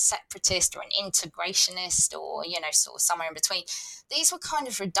whether you're a separatist or an integrationist or, sort of somewhere in between, these were kind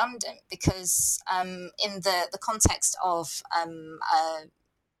of redundant because in the context of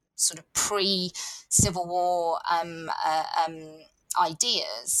sort of pre-Civil War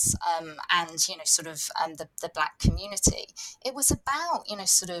ideas and sort of the Black community, it was about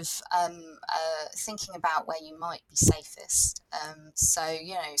sort of thinking about where you might be safest. So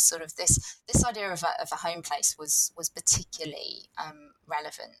sort of this idea of a home place was particularly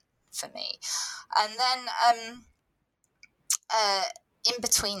relevant for me. And then in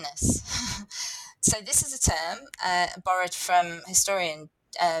betweenness. So this is a term borrowed from historian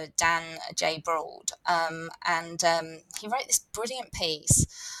Dan J. Broad, and he wrote this brilliant piece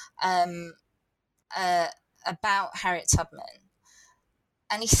about Harriet Tubman,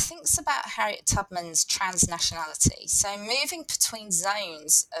 and he thinks about Harriet Tubman's transnationality, so moving between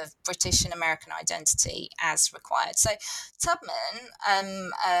zones of British and American identity as required. So Tubman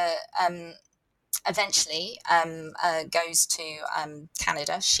eventually goes to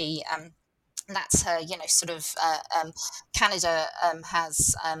Canada. She that's her, sort of Canada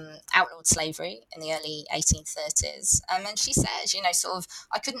has outlawed slavery in the early 1830s. And she says, sort of,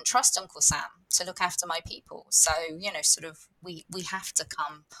 I couldn't trust Uncle Sam to look after my people. So, sort of, we have to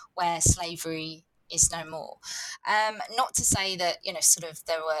come where slavery is no more. Not to say that, sort of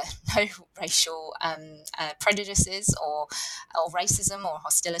there were no racial prejudices or racism or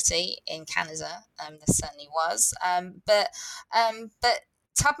hostility in Canada. There certainly was. But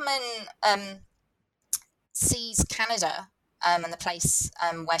Tubman sees Canada and the place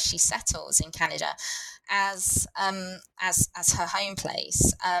where she settles in Canada as her home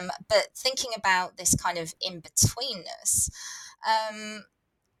place. But thinking about this kind of in-betweenness,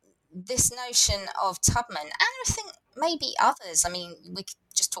 this notion of Tubman, and I think maybe others, I mean, we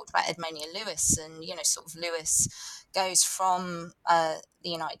just talked about Edmonia Lewis, and, sort of Lewis goes from the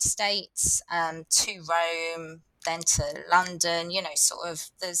United States to Rome, then to London, sort of,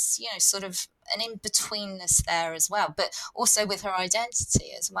 there's, sort of an in-betweenness there as well, but also with her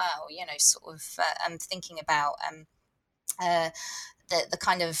identity as well, sort of thinking about the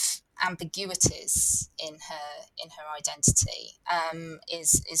kind of ambiguities in her identity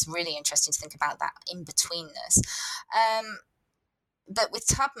is really interesting to think about, that in-betweenness. But with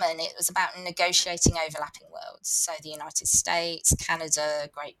Tubman, it was about negotiating overlapping worlds, so the United States, Canada,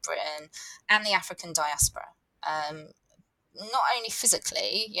 Great Britain, and the African diaspora. Not only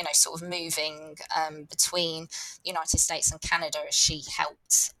physically, sort of moving between the United States and Canada as she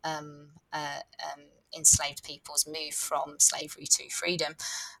helped enslaved peoples move from slavery to freedom,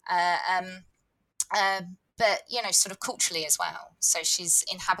 but, sort of culturally as well. So she's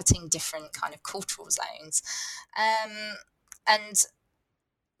inhabiting different kind of cultural zones. And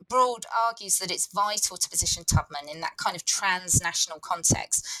Broad argues that it's vital to position Tubman in that kind of transnational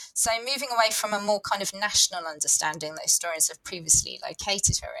context. So moving away from a more kind of national understanding that historians have previously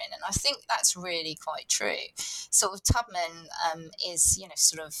located her in. And I think that's really quite true. Sort of Tubman is,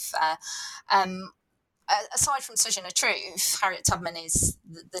 aside from Sojourner Truth, Harriet Tubman is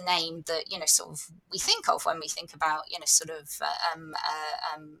the name that, sort of we think of when we think about,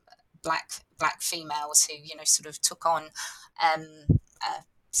 black females who, sort of took on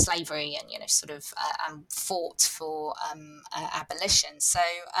slavery and, fought for abolition. So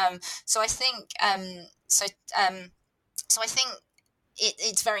I think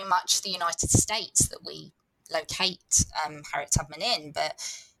it's very much the United States that we locate Harriet Tubman in, but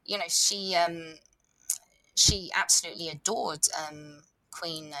she absolutely adored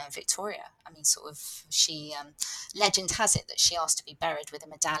Queen Victoria. I mean, legend has it that she asked to be buried with a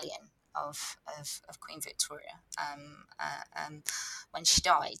medallion of Queen Victoria when she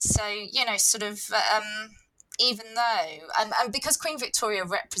died. So, even though, and because Queen Victoria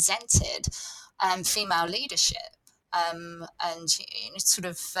represented female leadership, and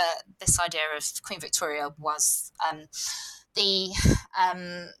this idea of Queen Victoria was the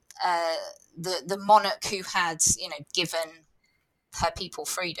monarch who had, given her people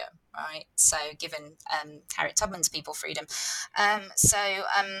freedom, right? So given Harriet Tubman's people freedom. So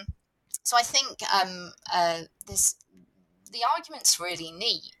I think the argument's really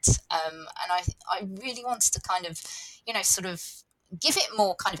neat, and I really wanted to kind of, give it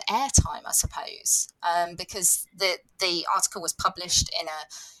more kind of airtime, I suppose, because the article was published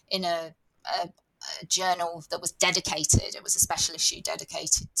in a journal that was dedicated. It was a special issue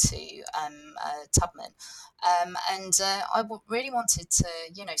dedicated to Tubman, and I really wanted to,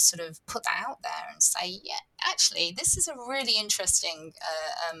 put that out there and say, yeah, actually, this is a really interesting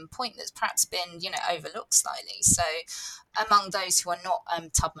point that's perhaps been, overlooked slightly. So, among those who are not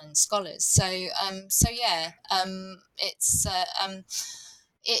Tubman scholars. So yeah,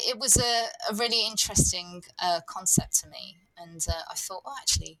 it was a really interesting concept to me, and I thought, oh,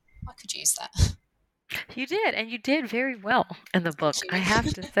 actually, I could use that. You did, and you did very well in the book. I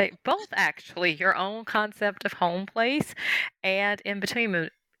have to say, both actually, your own concept of home place and in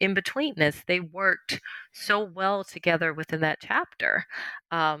betweenness, they worked so well together within that chapter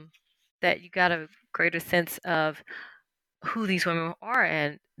that you got a greater sense of who these women are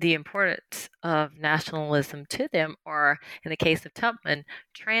and the importance of nationalism to them, or in the case of Tubman,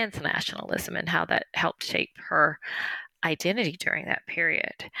 transnationalism, and how that helped shape her identity during that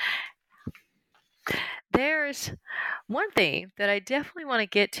period. There's one thing that I definitely want to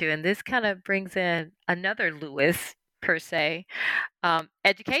get to, and this kind of brings in another Lewis, per se,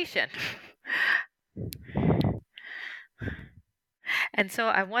 education. And so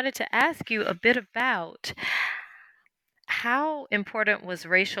I wanted to ask you a bit about how important was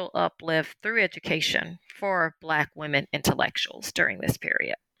racial uplift through education for Black women intellectuals during this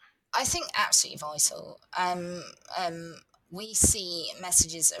period? I think absolutely vital. We see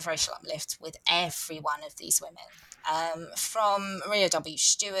messages of racial uplift with every one of these women, from Maria W.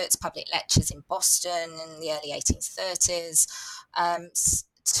 Stewart's public lectures in Boston in the early 1830s,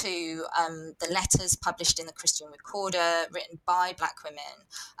 to the letters published in the Christian Recorder written by Black women,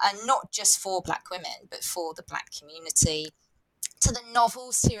 and not just for Black women, but for the Black community, to the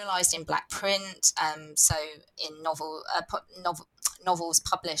novels serialized in Black print, so in novels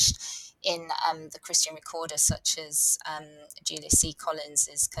published in the Christian Recorder, such as Julia C.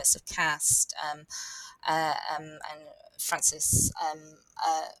 Collins's Curse of Caste, and Francis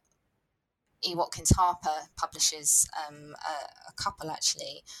E. Watkins Harper publishes a couple,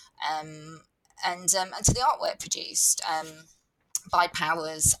 actually, and to the artwork produced by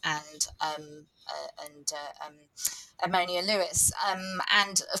Powers and Ammonia Lewis,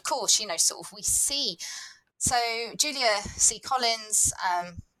 and of course, we see. So Julia C. Collins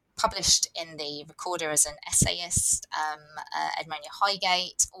published in the Recorder as an essayist. Edmonia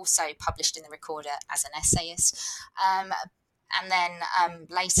Highgate also published in the Recorder as an essayist, and then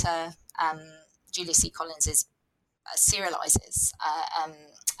later Julia C. Collins serializes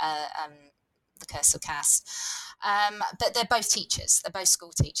the Curse of Caste. But they're both teachers. They're both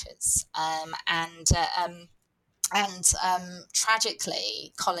school teachers, and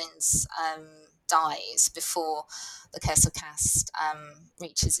tragically, Collins dies before the Curse of Caste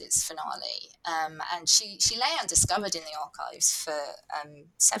reaches its finale, and she lay undiscovered in the archives for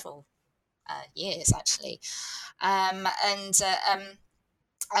several years, actually,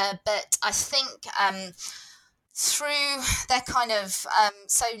 but I think through their kind of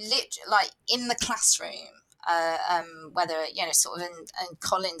like in the classroom, whether and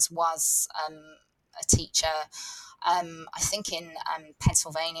Collins was a teacher, I think in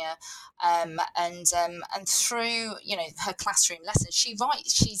Pennsylvania, and through her classroom lessons, she's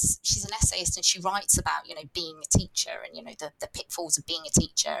an essayist, and she writes about being a teacher, and the pitfalls of being a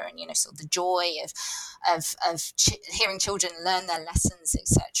teacher, and sort of the joy of hearing children learn their lessons,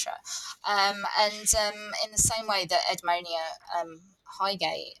 etc. In the same way that Edmonia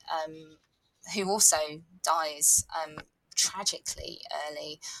Highgate, who also dies tragically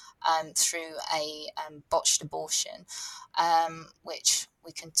early through a botched abortion, which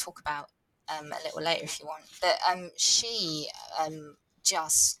we can talk about a little later if you want. But she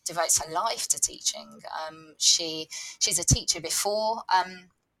just devotes her life to teaching. She's a teacher before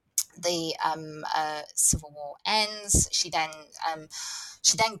the Civil War ends. She then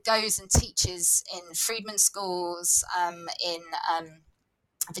goes and teaches in freedmen schools in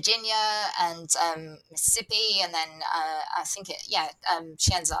Virginia and Mississippi, and then I think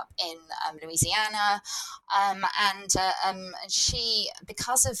she ends up in Louisiana, and she,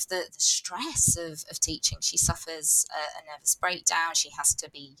 because of the stress of teaching, she suffers a nervous breakdown. She has to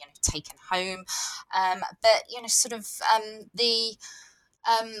be taken home, but sort of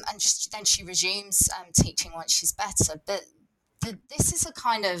then she resumes teaching once she's better. But this is a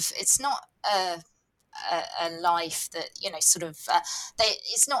kind of, it's not a life that sort of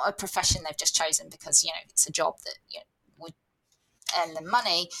it's not a profession they've just chosen because it's a job that would earn them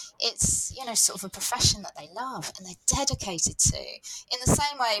money. It's sort of a profession that they love and they're dedicated to, in the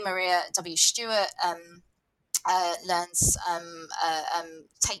same way Maria W. Stewart learns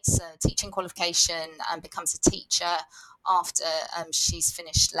takes a teaching qualification and becomes a teacher after she's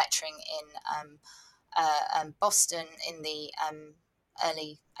finished lecturing in Boston in the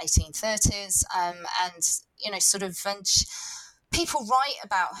early 1830s, and sort of, and people write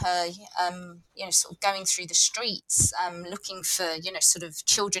about her, sort of going through the streets, looking for, sort of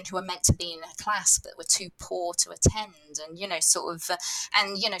children who were meant to be in her class but were too poor to attend, and sort of, sort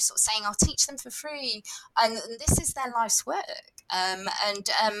of saying, "I'll teach them for free," and this is their life's work,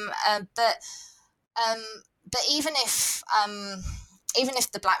 but even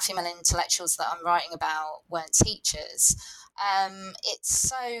if the Black female intellectuals that I'm writing about weren't teachers, it's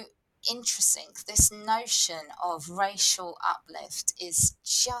so interesting. This notion of racial uplift is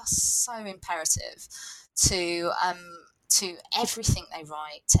just so imperative to everything they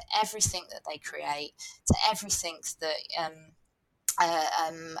write, to everything that they create, to everything that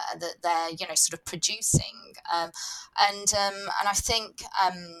that they're sort of producing, and I think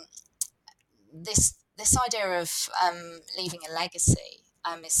this idea of leaving a legacy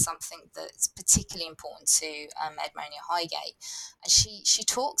is something that's particularly important to Edmonia Highgate, and she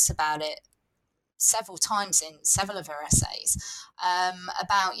talks about it several times in several of her essays,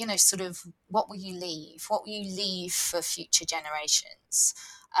 about sort of what will you leave for future generations.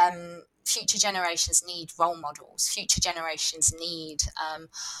 Future generations need role models. Future generations need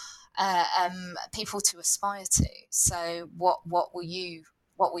people to aspire to. So what will you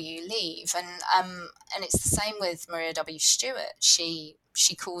leave? And it's the same with Maria W. Stewart. She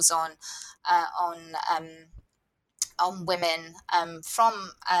calls on women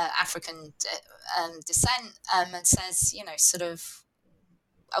from African descent, and says, sort of,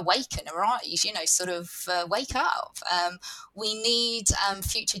 awaken, arise, sort of wake up. We need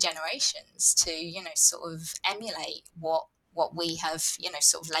future generations to, sort of emulate what we have,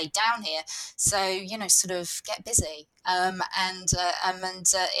 sort of laid down here. So, sort of get busy.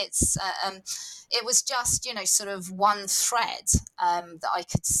 It was just, sort of one thread that I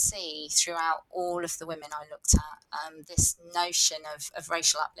could see throughout all of the women I looked at, this notion of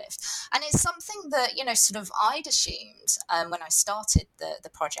racial uplift. And it's something that, sort of I'd assumed when I started the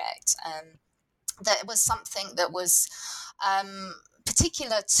project, that it was something that was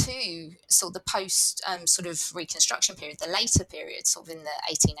particular to sort of the post sort of Reconstruction period, the later period, sort of in the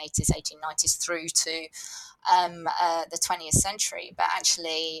 1880s, 1890s through to the 20th century. But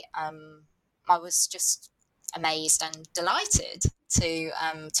actually, I was just amazed and delighted to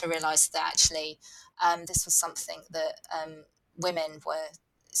realise that actually this was something that women were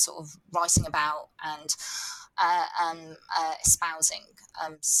sort of writing about and espousing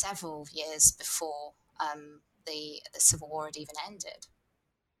several years before the Civil War had even ended.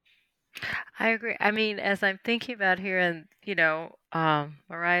 I agree. I mean, as I'm thinking about here, and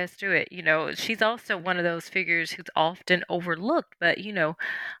Mariah Stewart, she's also one of those figures who's often overlooked, but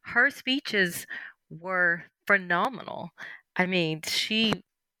her speeches were phenomenal. I mean, she,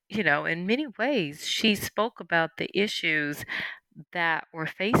 in many ways, she spoke about the issues that were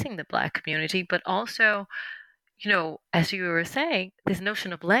facing the Black community, but also, as you were saying, this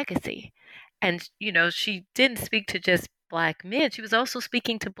notion of legacy. And, she didn't speak to just Black men. She was also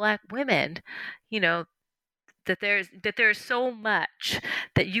speaking to Black women, you know, there's so much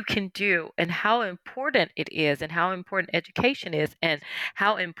that you can do, and how important it is, and how important education is, and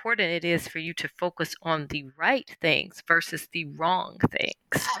how important it is for you to focus on the right things versus the wrong things.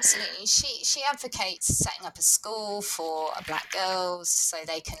 Absolutely. She advocates setting up a school for black girls so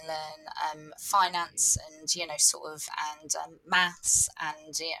they can learn finance and, maths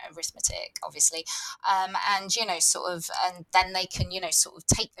and, arithmetic, obviously. And, and then they can,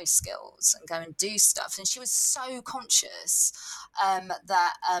 take those skills and go and do stuff. And she was so conscious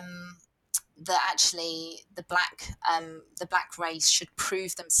that actually the black race should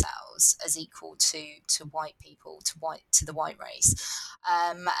prove themselves as equal to white people, to the white race,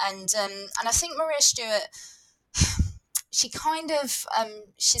 and I think Maria Stuart, she kind of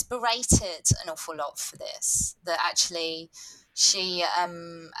she's berated an awful lot for this, that actually she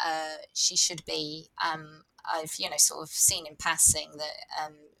should be, I've sort of seen in passing that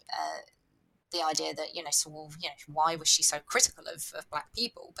the idea that, why was she so critical of black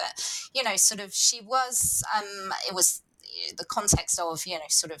people? But, sort of she was, it was the context of,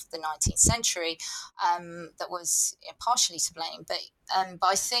 sort of the 19th century that was partially to blame. But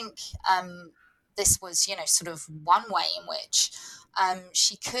I think this was, sort of one way in which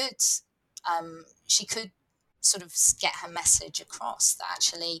she could sort of get her message across, that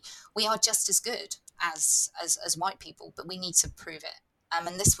actually we are just as good as white people, but we need to prove it.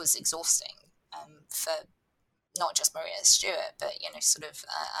 And this was exhausting for not just Maria Stuart, but sort of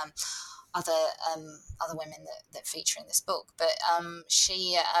other women that feature in this book. But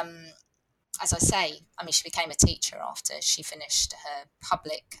she, as I say, she became a teacher after she finished her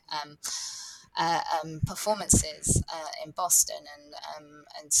public performances in Boston,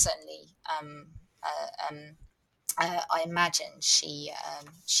 and certainly I imagine she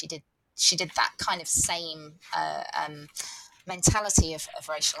did that kind of same mentality of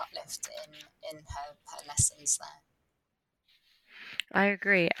racial uplift in her lessons there. I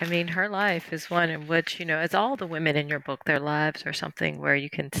agree. I mean, her life is one in which, as all the women in your book, their lives are something where you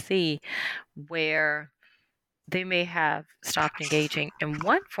can see where they may have stopped engaging in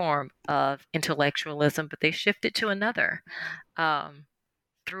one form of intellectualism, but they shifted to another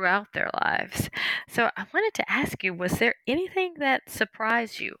throughout their lives. So I wanted to ask you, was there anything that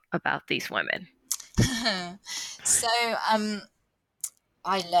surprised you about these women? So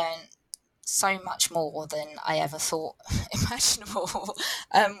I learned so much more than I ever thought imaginable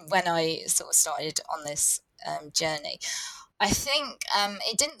when I sort of started on this journey. I think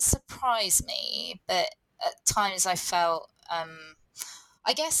it didn't surprise me, but at times I felt,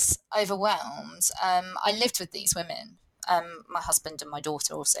 I guess, overwhelmed. I lived with these women. My husband and my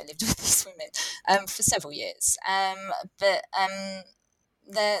daughter also lived with these women for several years. But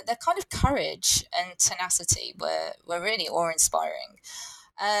their kind of courage and tenacity were really awe-inspiring.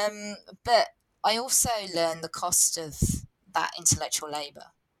 But I also learned the cost of that intellectual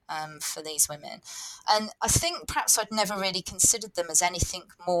labour for these women. And I think perhaps I'd never really considered them as anything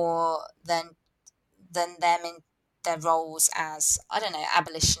more than them in their roles as, I don't know,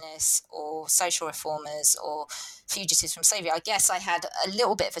 abolitionists or social reformers or fugitives from slavery. I guess I had a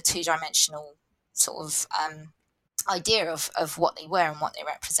little bit of a two-dimensional sort of idea of what they were and what they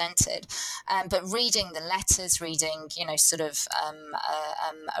represented, but reading the letters, reading sort of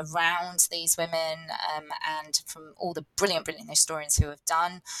around these women, and from all the brilliant historians who have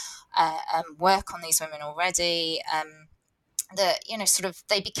done work on these women already, that sort of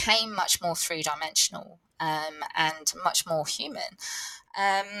they became much more three-dimensional and much more human.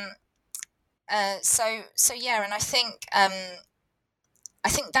 So yeah, and I think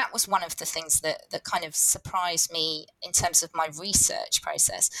that was one of the things that kind of surprised me in terms of my research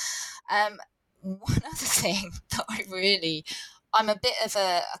process. One other thing that I'm a bit of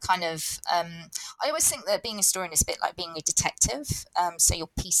a kind of, I always think that being a historian is a bit like being a detective. So you're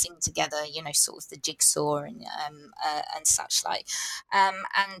piecing together, sort of the jigsaw and such like. And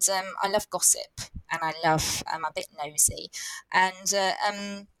I love gossip, and I'm a bit nosy. And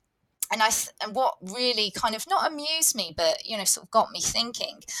what really kind of not amused me, but sort of got me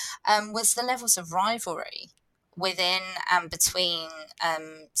thinking, was the levels of rivalry within and between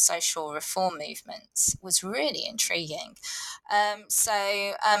social reform movements was really intriguing.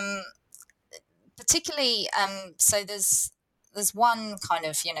 Particularly, so there's one kind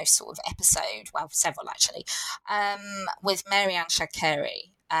of sort of episode, well, several actually, with Mary Ann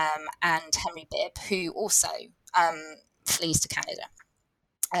Shakeri and Henry Bibb, who also flees to Canada.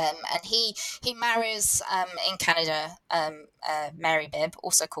 And he marries in Canada Mary Bibb,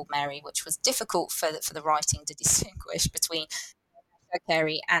 also called Mary, which was difficult for the writing to distinguish between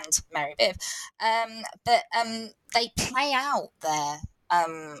Carey and Mary Bibb. But they play out their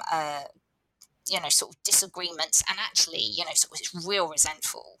sort of disagreements, and actually, sort of real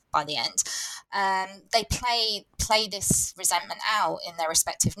resentful by the end. They play this resentment out in their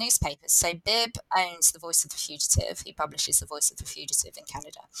respective newspapers. So Bibb owns The Voice of the Fugitive. He publishes The Voice of the Fugitive in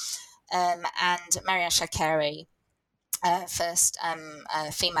Canada. And Marianne Shakeri, first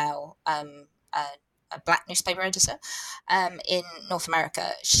female a black newspaper editor in North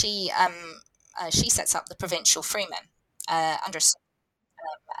America, she sets up the Provincial Freeman under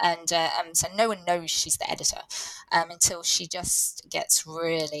so no one knows she's the editor until she just gets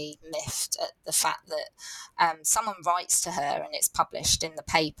really miffed at the fact that someone writes to her and it's published in the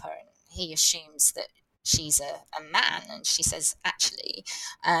paper, and he assumes that she's a man, and she says, actually,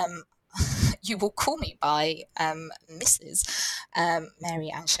 you will call me by Mrs. Mary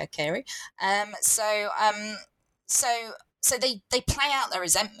Ann Shakeri. So they play out their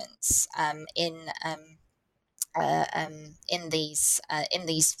resentments in these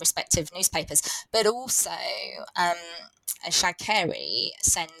respective newspapers, but also Shakeri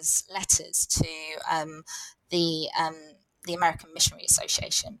sends letters to the American Missionary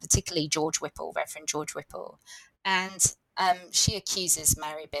Association, particularly Reverend George Whipple, and she accuses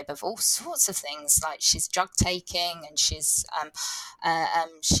Mary Bibb of all sorts of things, like she's drug taking, and she's a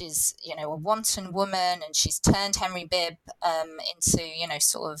wanton woman, and she's turned Henry Bibb into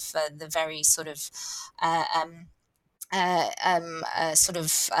sort of the very sort of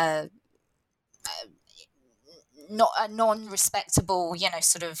not a non-respectable,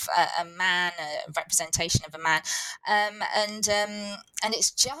 sort of a man, a representation of a man, and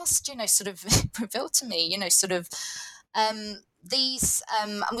it's just sort of revealed to me, sort of these.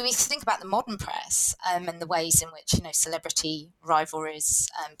 We think about the modern press and the ways in which celebrity rivalries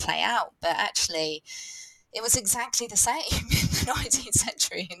play out, but actually, it was exactly the same in the 19th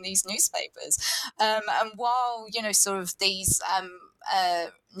century in these newspapers. And while, sort of these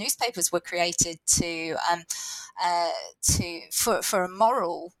newspapers were created for a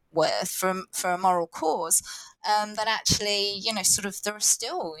moral worth, for a moral cause, that actually, sort of there are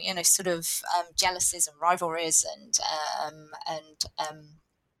still, sort of jealousies and rivalries and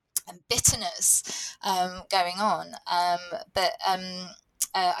bitterness going on. But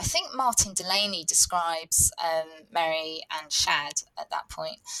I think Martin Delaney describes Mary Ann Shadd at that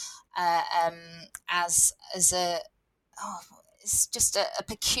point as it's just a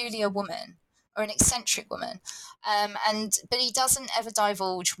peculiar woman, or an eccentric woman, but he doesn't ever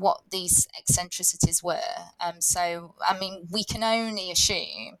divulge what these eccentricities were. So I mean, we can only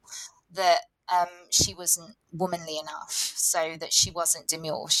assume that she wasn't womanly enough, so that she wasn't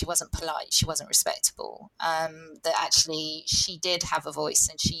demure, she wasn't polite, she wasn't respectable, that actually she did have a voice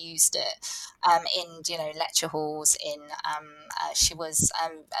and she used it in lecture halls. She was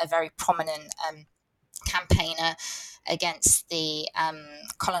a very prominent campaigner against the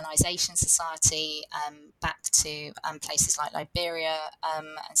colonization society back to places like Liberia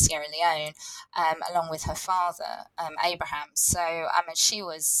and Sierra Leone, along with her father Abraham. So she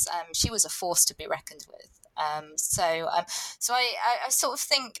was a force to be reckoned with. So I sort of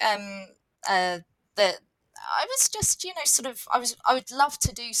think that I was just I would love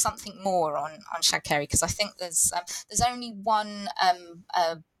to do something more on Shakeri, because I think there's only one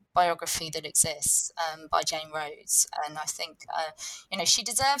biography that exists by Jane Rhodes, and I think she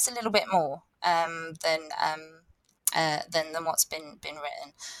deserves a little bit more than what's been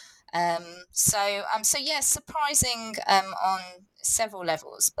written. So yes, surprising on several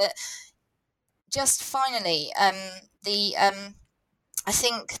levels, but just finally, I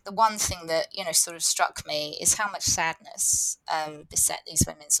think the one thing that sort of struck me is how much sadness beset these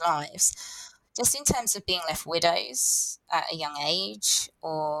women's lives, just in terms of being left widows at a young age,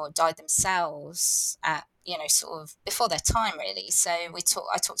 or died themselves at sort of before their time, really. So I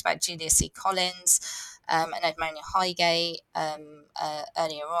talked about Julia C. Collins and Edmonia Highgate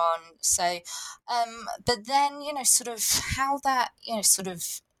earlier on. So, but then sort of how that sort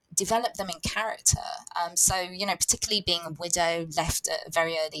of develop them in character. So, particularly being a widow left at a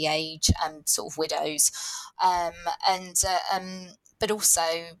very early age, sort of widows, but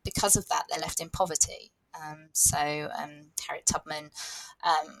also because of that, they're left in poverty. So Harriet Tubman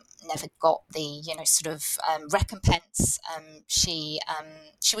never got the sort of recompense she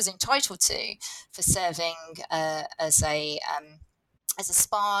was entitled to for serving as a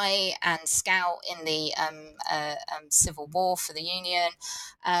spy and scout in the Civil War for the Union,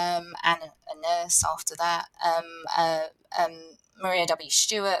 and a nurse after that. Maria W.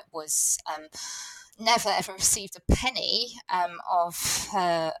 Stewart was never ever received a penny of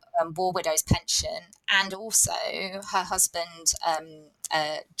her war widow's pension, and also her husband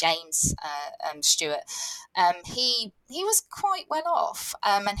James Stewart. He was quite well off,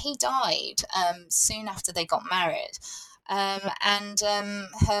 and he died soon after they got married. And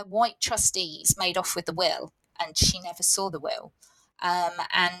her white trustees made off with the will, and she never saw the will.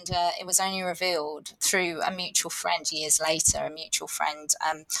 And it was only revealed through a mutual friend years later. A mutual friend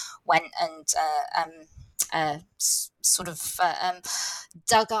went and sort of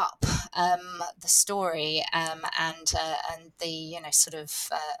dug up the story, and the sort of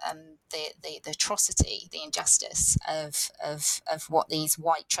the atrocity, the injustice of what these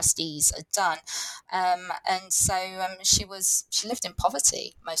white trustees had done, and so she lived in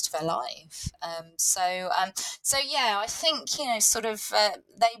poverty most of her life. So yeah, I think sort of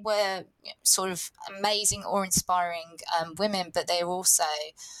they were sort of amazing or inspiring women, but they were also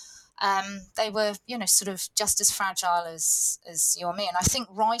sort of just as fragile as you or me. And I think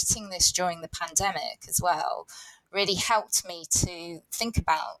writing this during the pandemic as well really helped me to think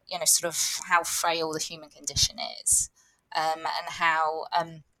about, sort of how frail the human condition is, and how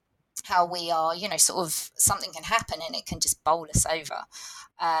we are, sort of something can happen and it can just bowl us over,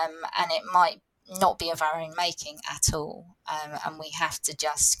 and it might not be of our own making at all, and we have to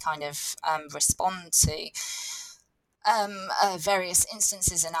just kind of respond to various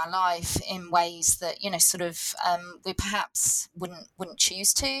instances in our life in ways that sort of we perhaps wouldn't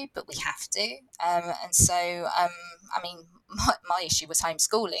choose to, but we have to. And so I mean, my issue was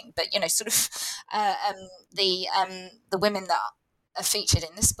homeschooling, but sort of the women that are featured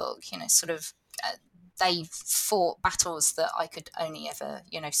in this book, sort of they fought battles that I could only ever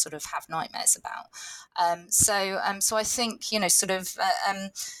sort of have nightmares about. So I think sort of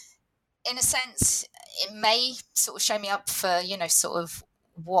in a sense, it may sort of show me up for, sort of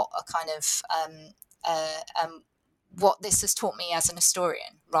what a kind of what this has taught me as an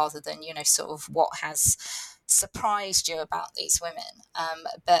historian, rather than, sort of what has surprised you about these women.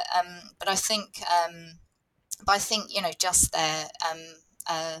 But I think, just their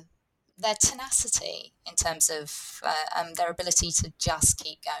tenacity in terms of their ability to just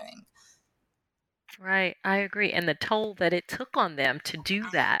keep going. Right, I agree, and the toll that it took on them to do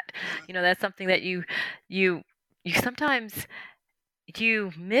that. That's something that you sometimes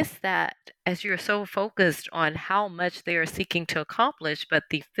you miss that as you're so focused on how much they are seeking to accomplish, but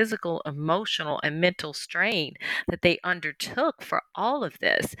the physical, emotional, and mental strain that they undertook for all of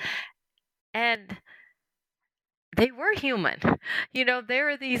this. And they were human. There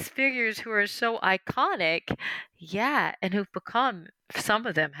are these figures who are so iconic, yeah, and who've become, some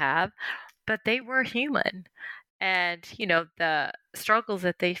of them have, but they were human. And, the struggles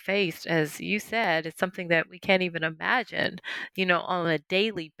that they faced, as you said, is something that we can't even imagine, on a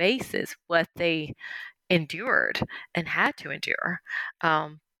daily basis, what they endured and had to endure.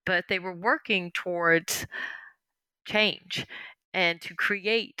 But they were working towards change and to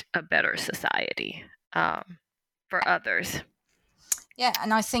create a better society for others. Yeah,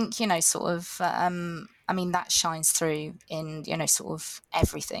 and I think sort of I mean, that shines through in sort of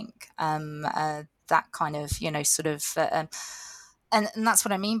everything, that kind of sort of and that's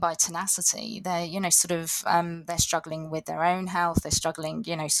what I mean by tenacity. They're sort of they're struggling with their own health, they're struggling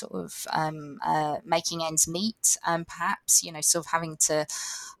sort of making ends meet, perhaps sort of having to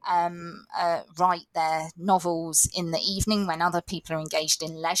write their novels in the evening when other people are engaged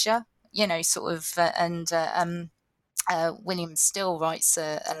in leisure, sort of William Still writes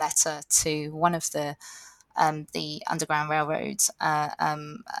a letter to one of the Underground Railroad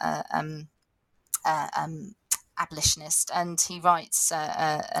abolitionist, and he writes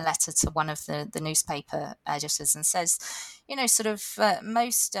a letter to one of the newspaper editors and says, sort of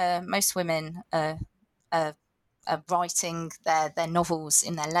most women are writing their novels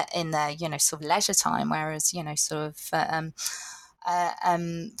in their sort of leisure time, whereas sort of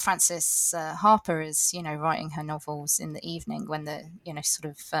Frances Harper is writing her novels in the evening when the sort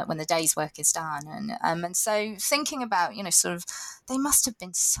of when the day's work is done, and so thinking about sort of they must have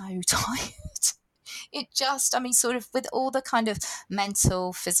been so tired. It just, I mean, sort of with all the kind of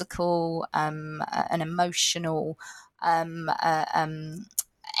mental, physical, and emotional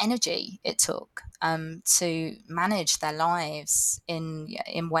energy it took to manage their lives in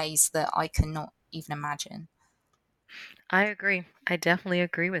ways that I cannot even imagine. I agree. I definitely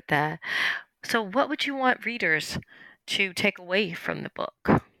agree with that. So, what would you want readers to take away from the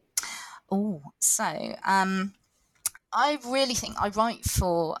book? Oh, so I really think I write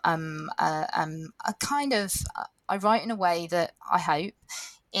for a kind of I write in a way that I hope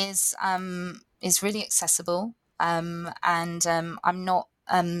is really accessible, and I'm not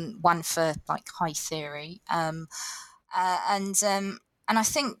one for like high theory. And I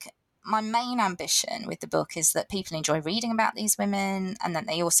think my main ambition with the book is that people enjoy reading about these women, and that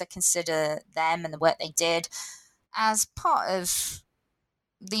they also consider them and the work they did as part of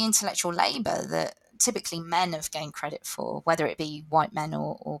the intellectual labour that typically men have gained credit for, whether it be white men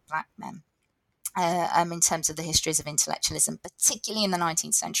or black men, in terms of the histories of intellectualism, particularly in the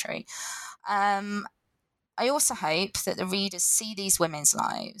 19th century. I also hope that the readers see these women's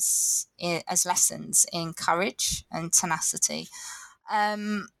lives as lessons in courage and tenacity.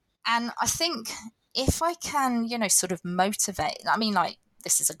 And I think if I can, sort of motivate, I mean, like,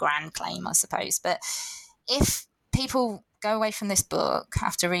 this is a grand claim, I suppose, but if people go away from this book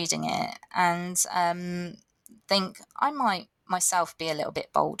after reading it and think, I might myself be a little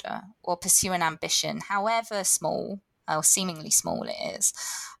bit bolder or pursue an ambition, however small or seemingly small it is,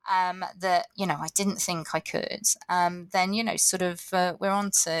 that I didn't think I could, then sort of we're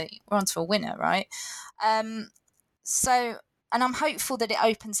on to a winner, right? So, and I'm hopeful that it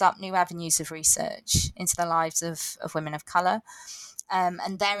opens up new avenues of research into the lives of women of colour.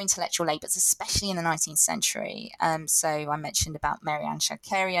 And their intellectual labours, especially in the 19th century. So I mentioned about Mary Ann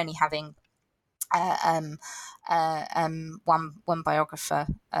Shakespeare only having one biographer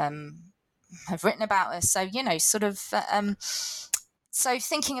have written about her. So so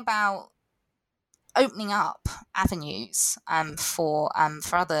thinking about opening up avenues for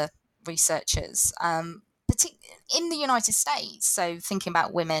other researchers, in the United States, so thinking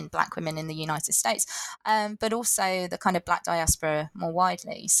about black women in the United States, but also the kind of black diaspora more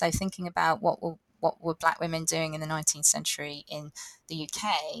widely. So thinking about what were black women doing in the 19th century in the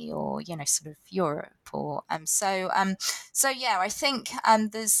UK or sort of Europe, or so yeah, I think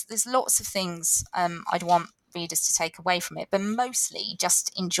there's lots of things I'd want readers to take away from it, but mostly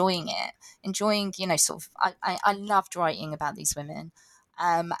just enjoying sort of I loved writing about these women.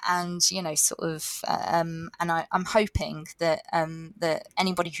 And I'm hoping that that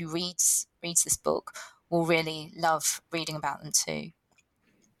anybody who reads this book will really love reading about them too.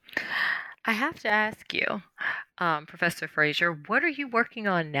 I have to ask you, Professor Fraser, what are you working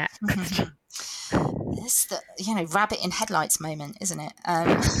on next? It's the rabbit in headlights moment, isn't it?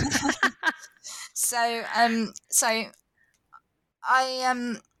 So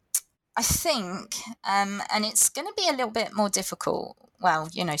I think, and it's going to be a little bit more difficult. Well,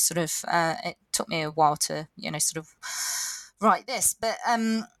 it took me a while to, sort of write this, but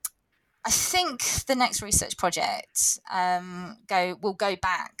I think the next research project will go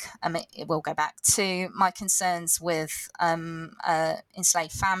back to my concerns with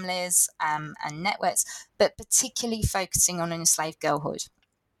enslaved families and networks, but particularly focusing on enslaved girlhood,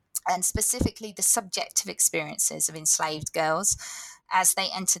 and specifically the subjective experiences of enslaved girls as they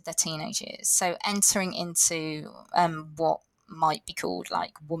entered their teenage years. So entering into what might be called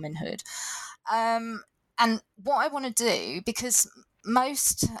like womanhood. And what I want to do, because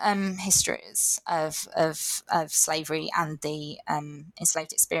most histories of slavery and the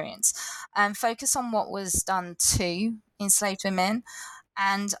enslaved experience focus on what was done to enslaved women.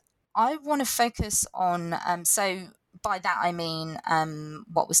 And I want to focus on, so by that I mean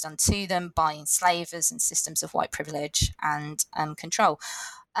what was done to them by enslavers and systems of white privilege and control.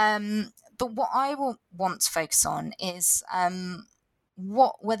 But what I will want to focus on is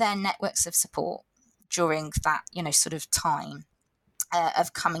what were their networks of support during that, sort of time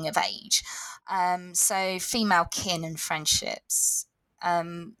of coming of age. So female kin and friendships,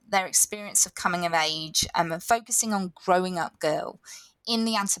 their experience of coming of age, and focusing on growing up girl in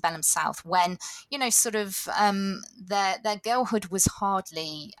the antebellum South, when sort of their girlhood was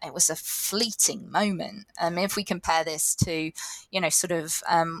it was a fleeting moment. If we compare this to sort of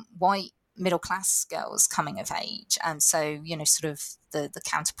white middle class girls coming of age, and so sort of the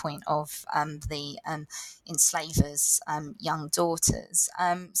counterpoint of the enslavers' young daughters.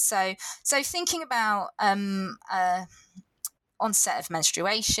 So thinking about onset of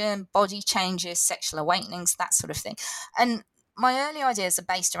menstruation, body changes, sexual awakenings, that sort of thing. And my early ideas are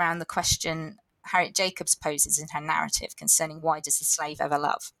based around the question Harriet Jacobs poses in her narrative concerning why does the slave ever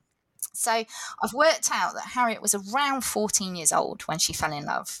love? So I've worked out that Harriet was around 14 years old when she fell in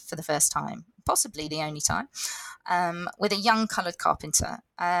love for the first time, possibly the only time, with a young coloured carpenter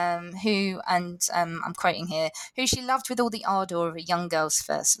who, and I'm quoting here, who she loved with all the ardour of a young girl's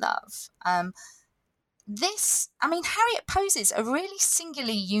first love. Harriet poses a really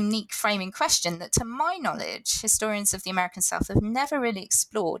singularly unique framing question that, to my knowledge, historians of the American South have never really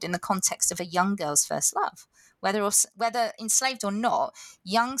explored in the context of a young girl's first love. whether enslaved or not,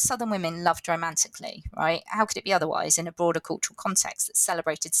 young Southern women loved romantically, right? How could it be otherwise in a broader cultural context that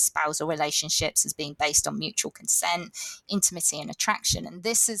celebrated spousal relationships as being based on mutual consent, intimacy, and attraction? And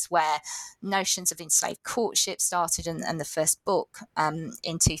this is where notions of enslaved courtship started, and the first book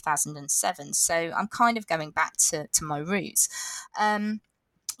in 2007. So I'm kind of going back to my roots.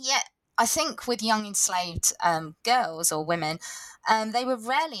 Yet I think with young enslaved girls or women, they were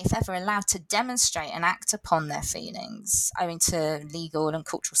rarely, if ever, allowed to demonstrate and act upon their feelings owing to legal and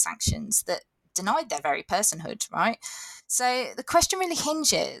cultural sanctions that denied their very personhood, right? So the question really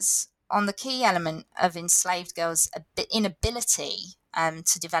hinges on the key element of enslaved girls' inability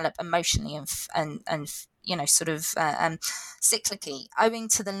to develop emotionally and cyclically, owing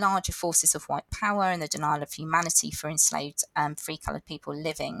to the larger forces of white power and the denial of humanity for enslaved free coloured people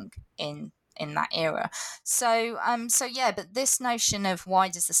living in that era. So but this notion of why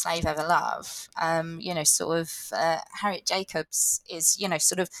does the slave ever love? Harriet Jacobs is,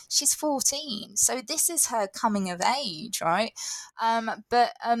 she's 14, so this is her coming of age, right?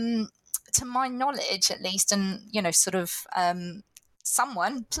 But to my knowledge, at least, and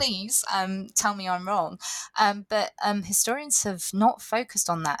someone please tell me I'm wrong, but historians have not focused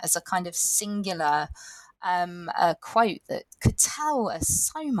on that as a kind of singular quote that could tell us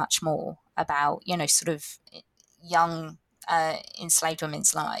so much more about young enslaved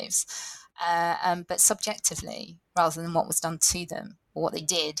women's lives, but subjectively rather than what was done to them or what they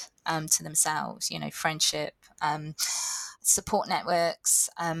did to themselves, friendship, support networks,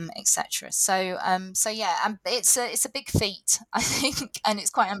 etc. So it's a big feat, I think, and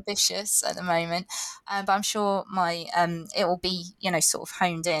it's quite ambitious at the moment. But I'm sure it will be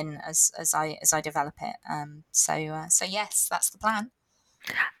honed in as I develop it. So yes, that's the plan.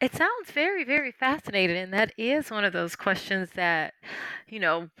 It sounds very, very fascinating, and that is one of those questions that,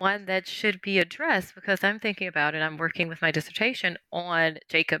 one that should be addressed, because I'm thinking about it. I'm working with my dissertation on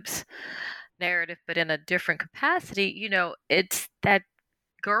Jacob's narrative, but in a different capacity. It's that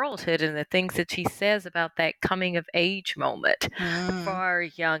girlhood and the things that she says about that coming of age moment for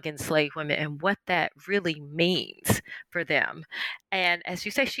young enslaved women and what that really means for them. And as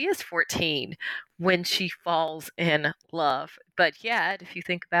you say, she is 14 when she falls in love. But yet, if you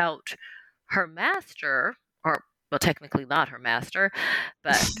think about her master, or well, technically not her master,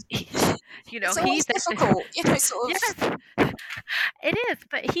 but it's always difficult, Yes, it is.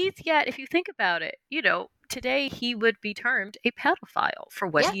 But if you think about it, today he would be termed a pedophile for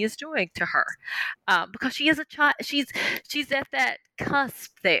what he is doing to her, because she is a child. She's at that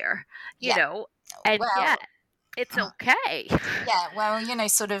cusp there, and yet it's okay. Yeah, well,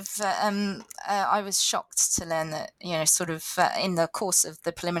 I was shocked to learn that, in the course of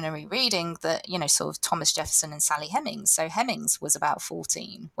the preliminary reading that, Thomas Jefferson and Sally Hemings. So Hemings was about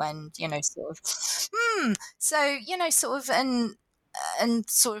 14 when, and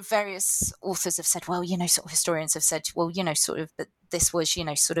various authors have said, well, historians have said, well, that this was,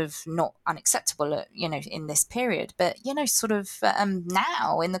 not unacceptable, in this period. But,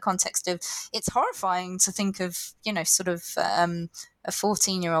 now in the context of, it's horrifying to think of, a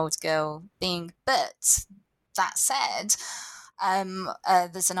 14-year-old girl being, but that said,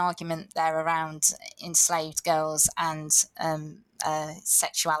 there's an argument there around enslaved girls and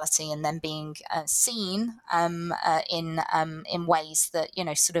sexuality, and then being seen in ways that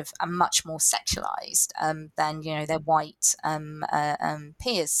are much more sexualized than their white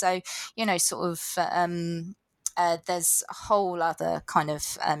peers. So there's a whole other kind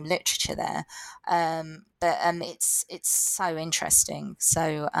of literature there, but it's so interesting.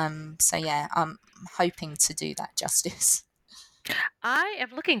 So yeah, I'm hoping to do that justice. I am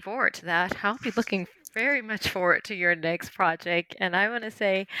looking forward to that. I'll be looking very much forward to your next project. And I want to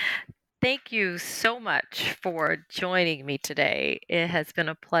say thank you so much for joining me today. It has been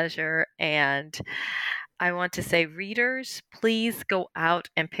a pleasure. And I want to say, readers, please go out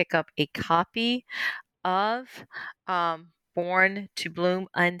and pick up a copy of Born to Bloom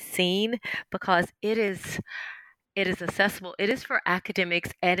Unseen, because it is accessible. It is for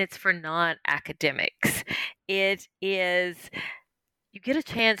academics and it's for non-academics. It is, you get a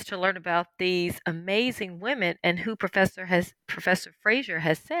chance to learn about these amazing women and who Professor Fraser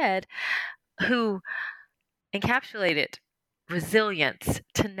has said, who encapsulated resilience,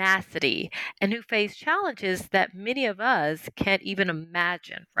 tenacity, and who face challenges that many of us can't even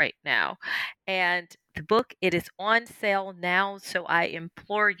imagine right now. And the book, it is on sale now, so I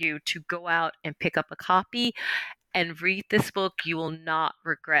implore you to go out and pick up a copy and read this book. You will not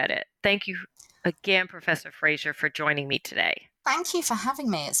regret it. Thank you again, Professor Fraser, for joining me today. Thank you for having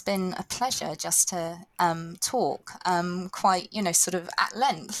me. It's been a pleasure just to talk quite, sort of at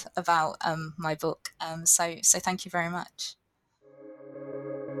length about my book. So thank you very much.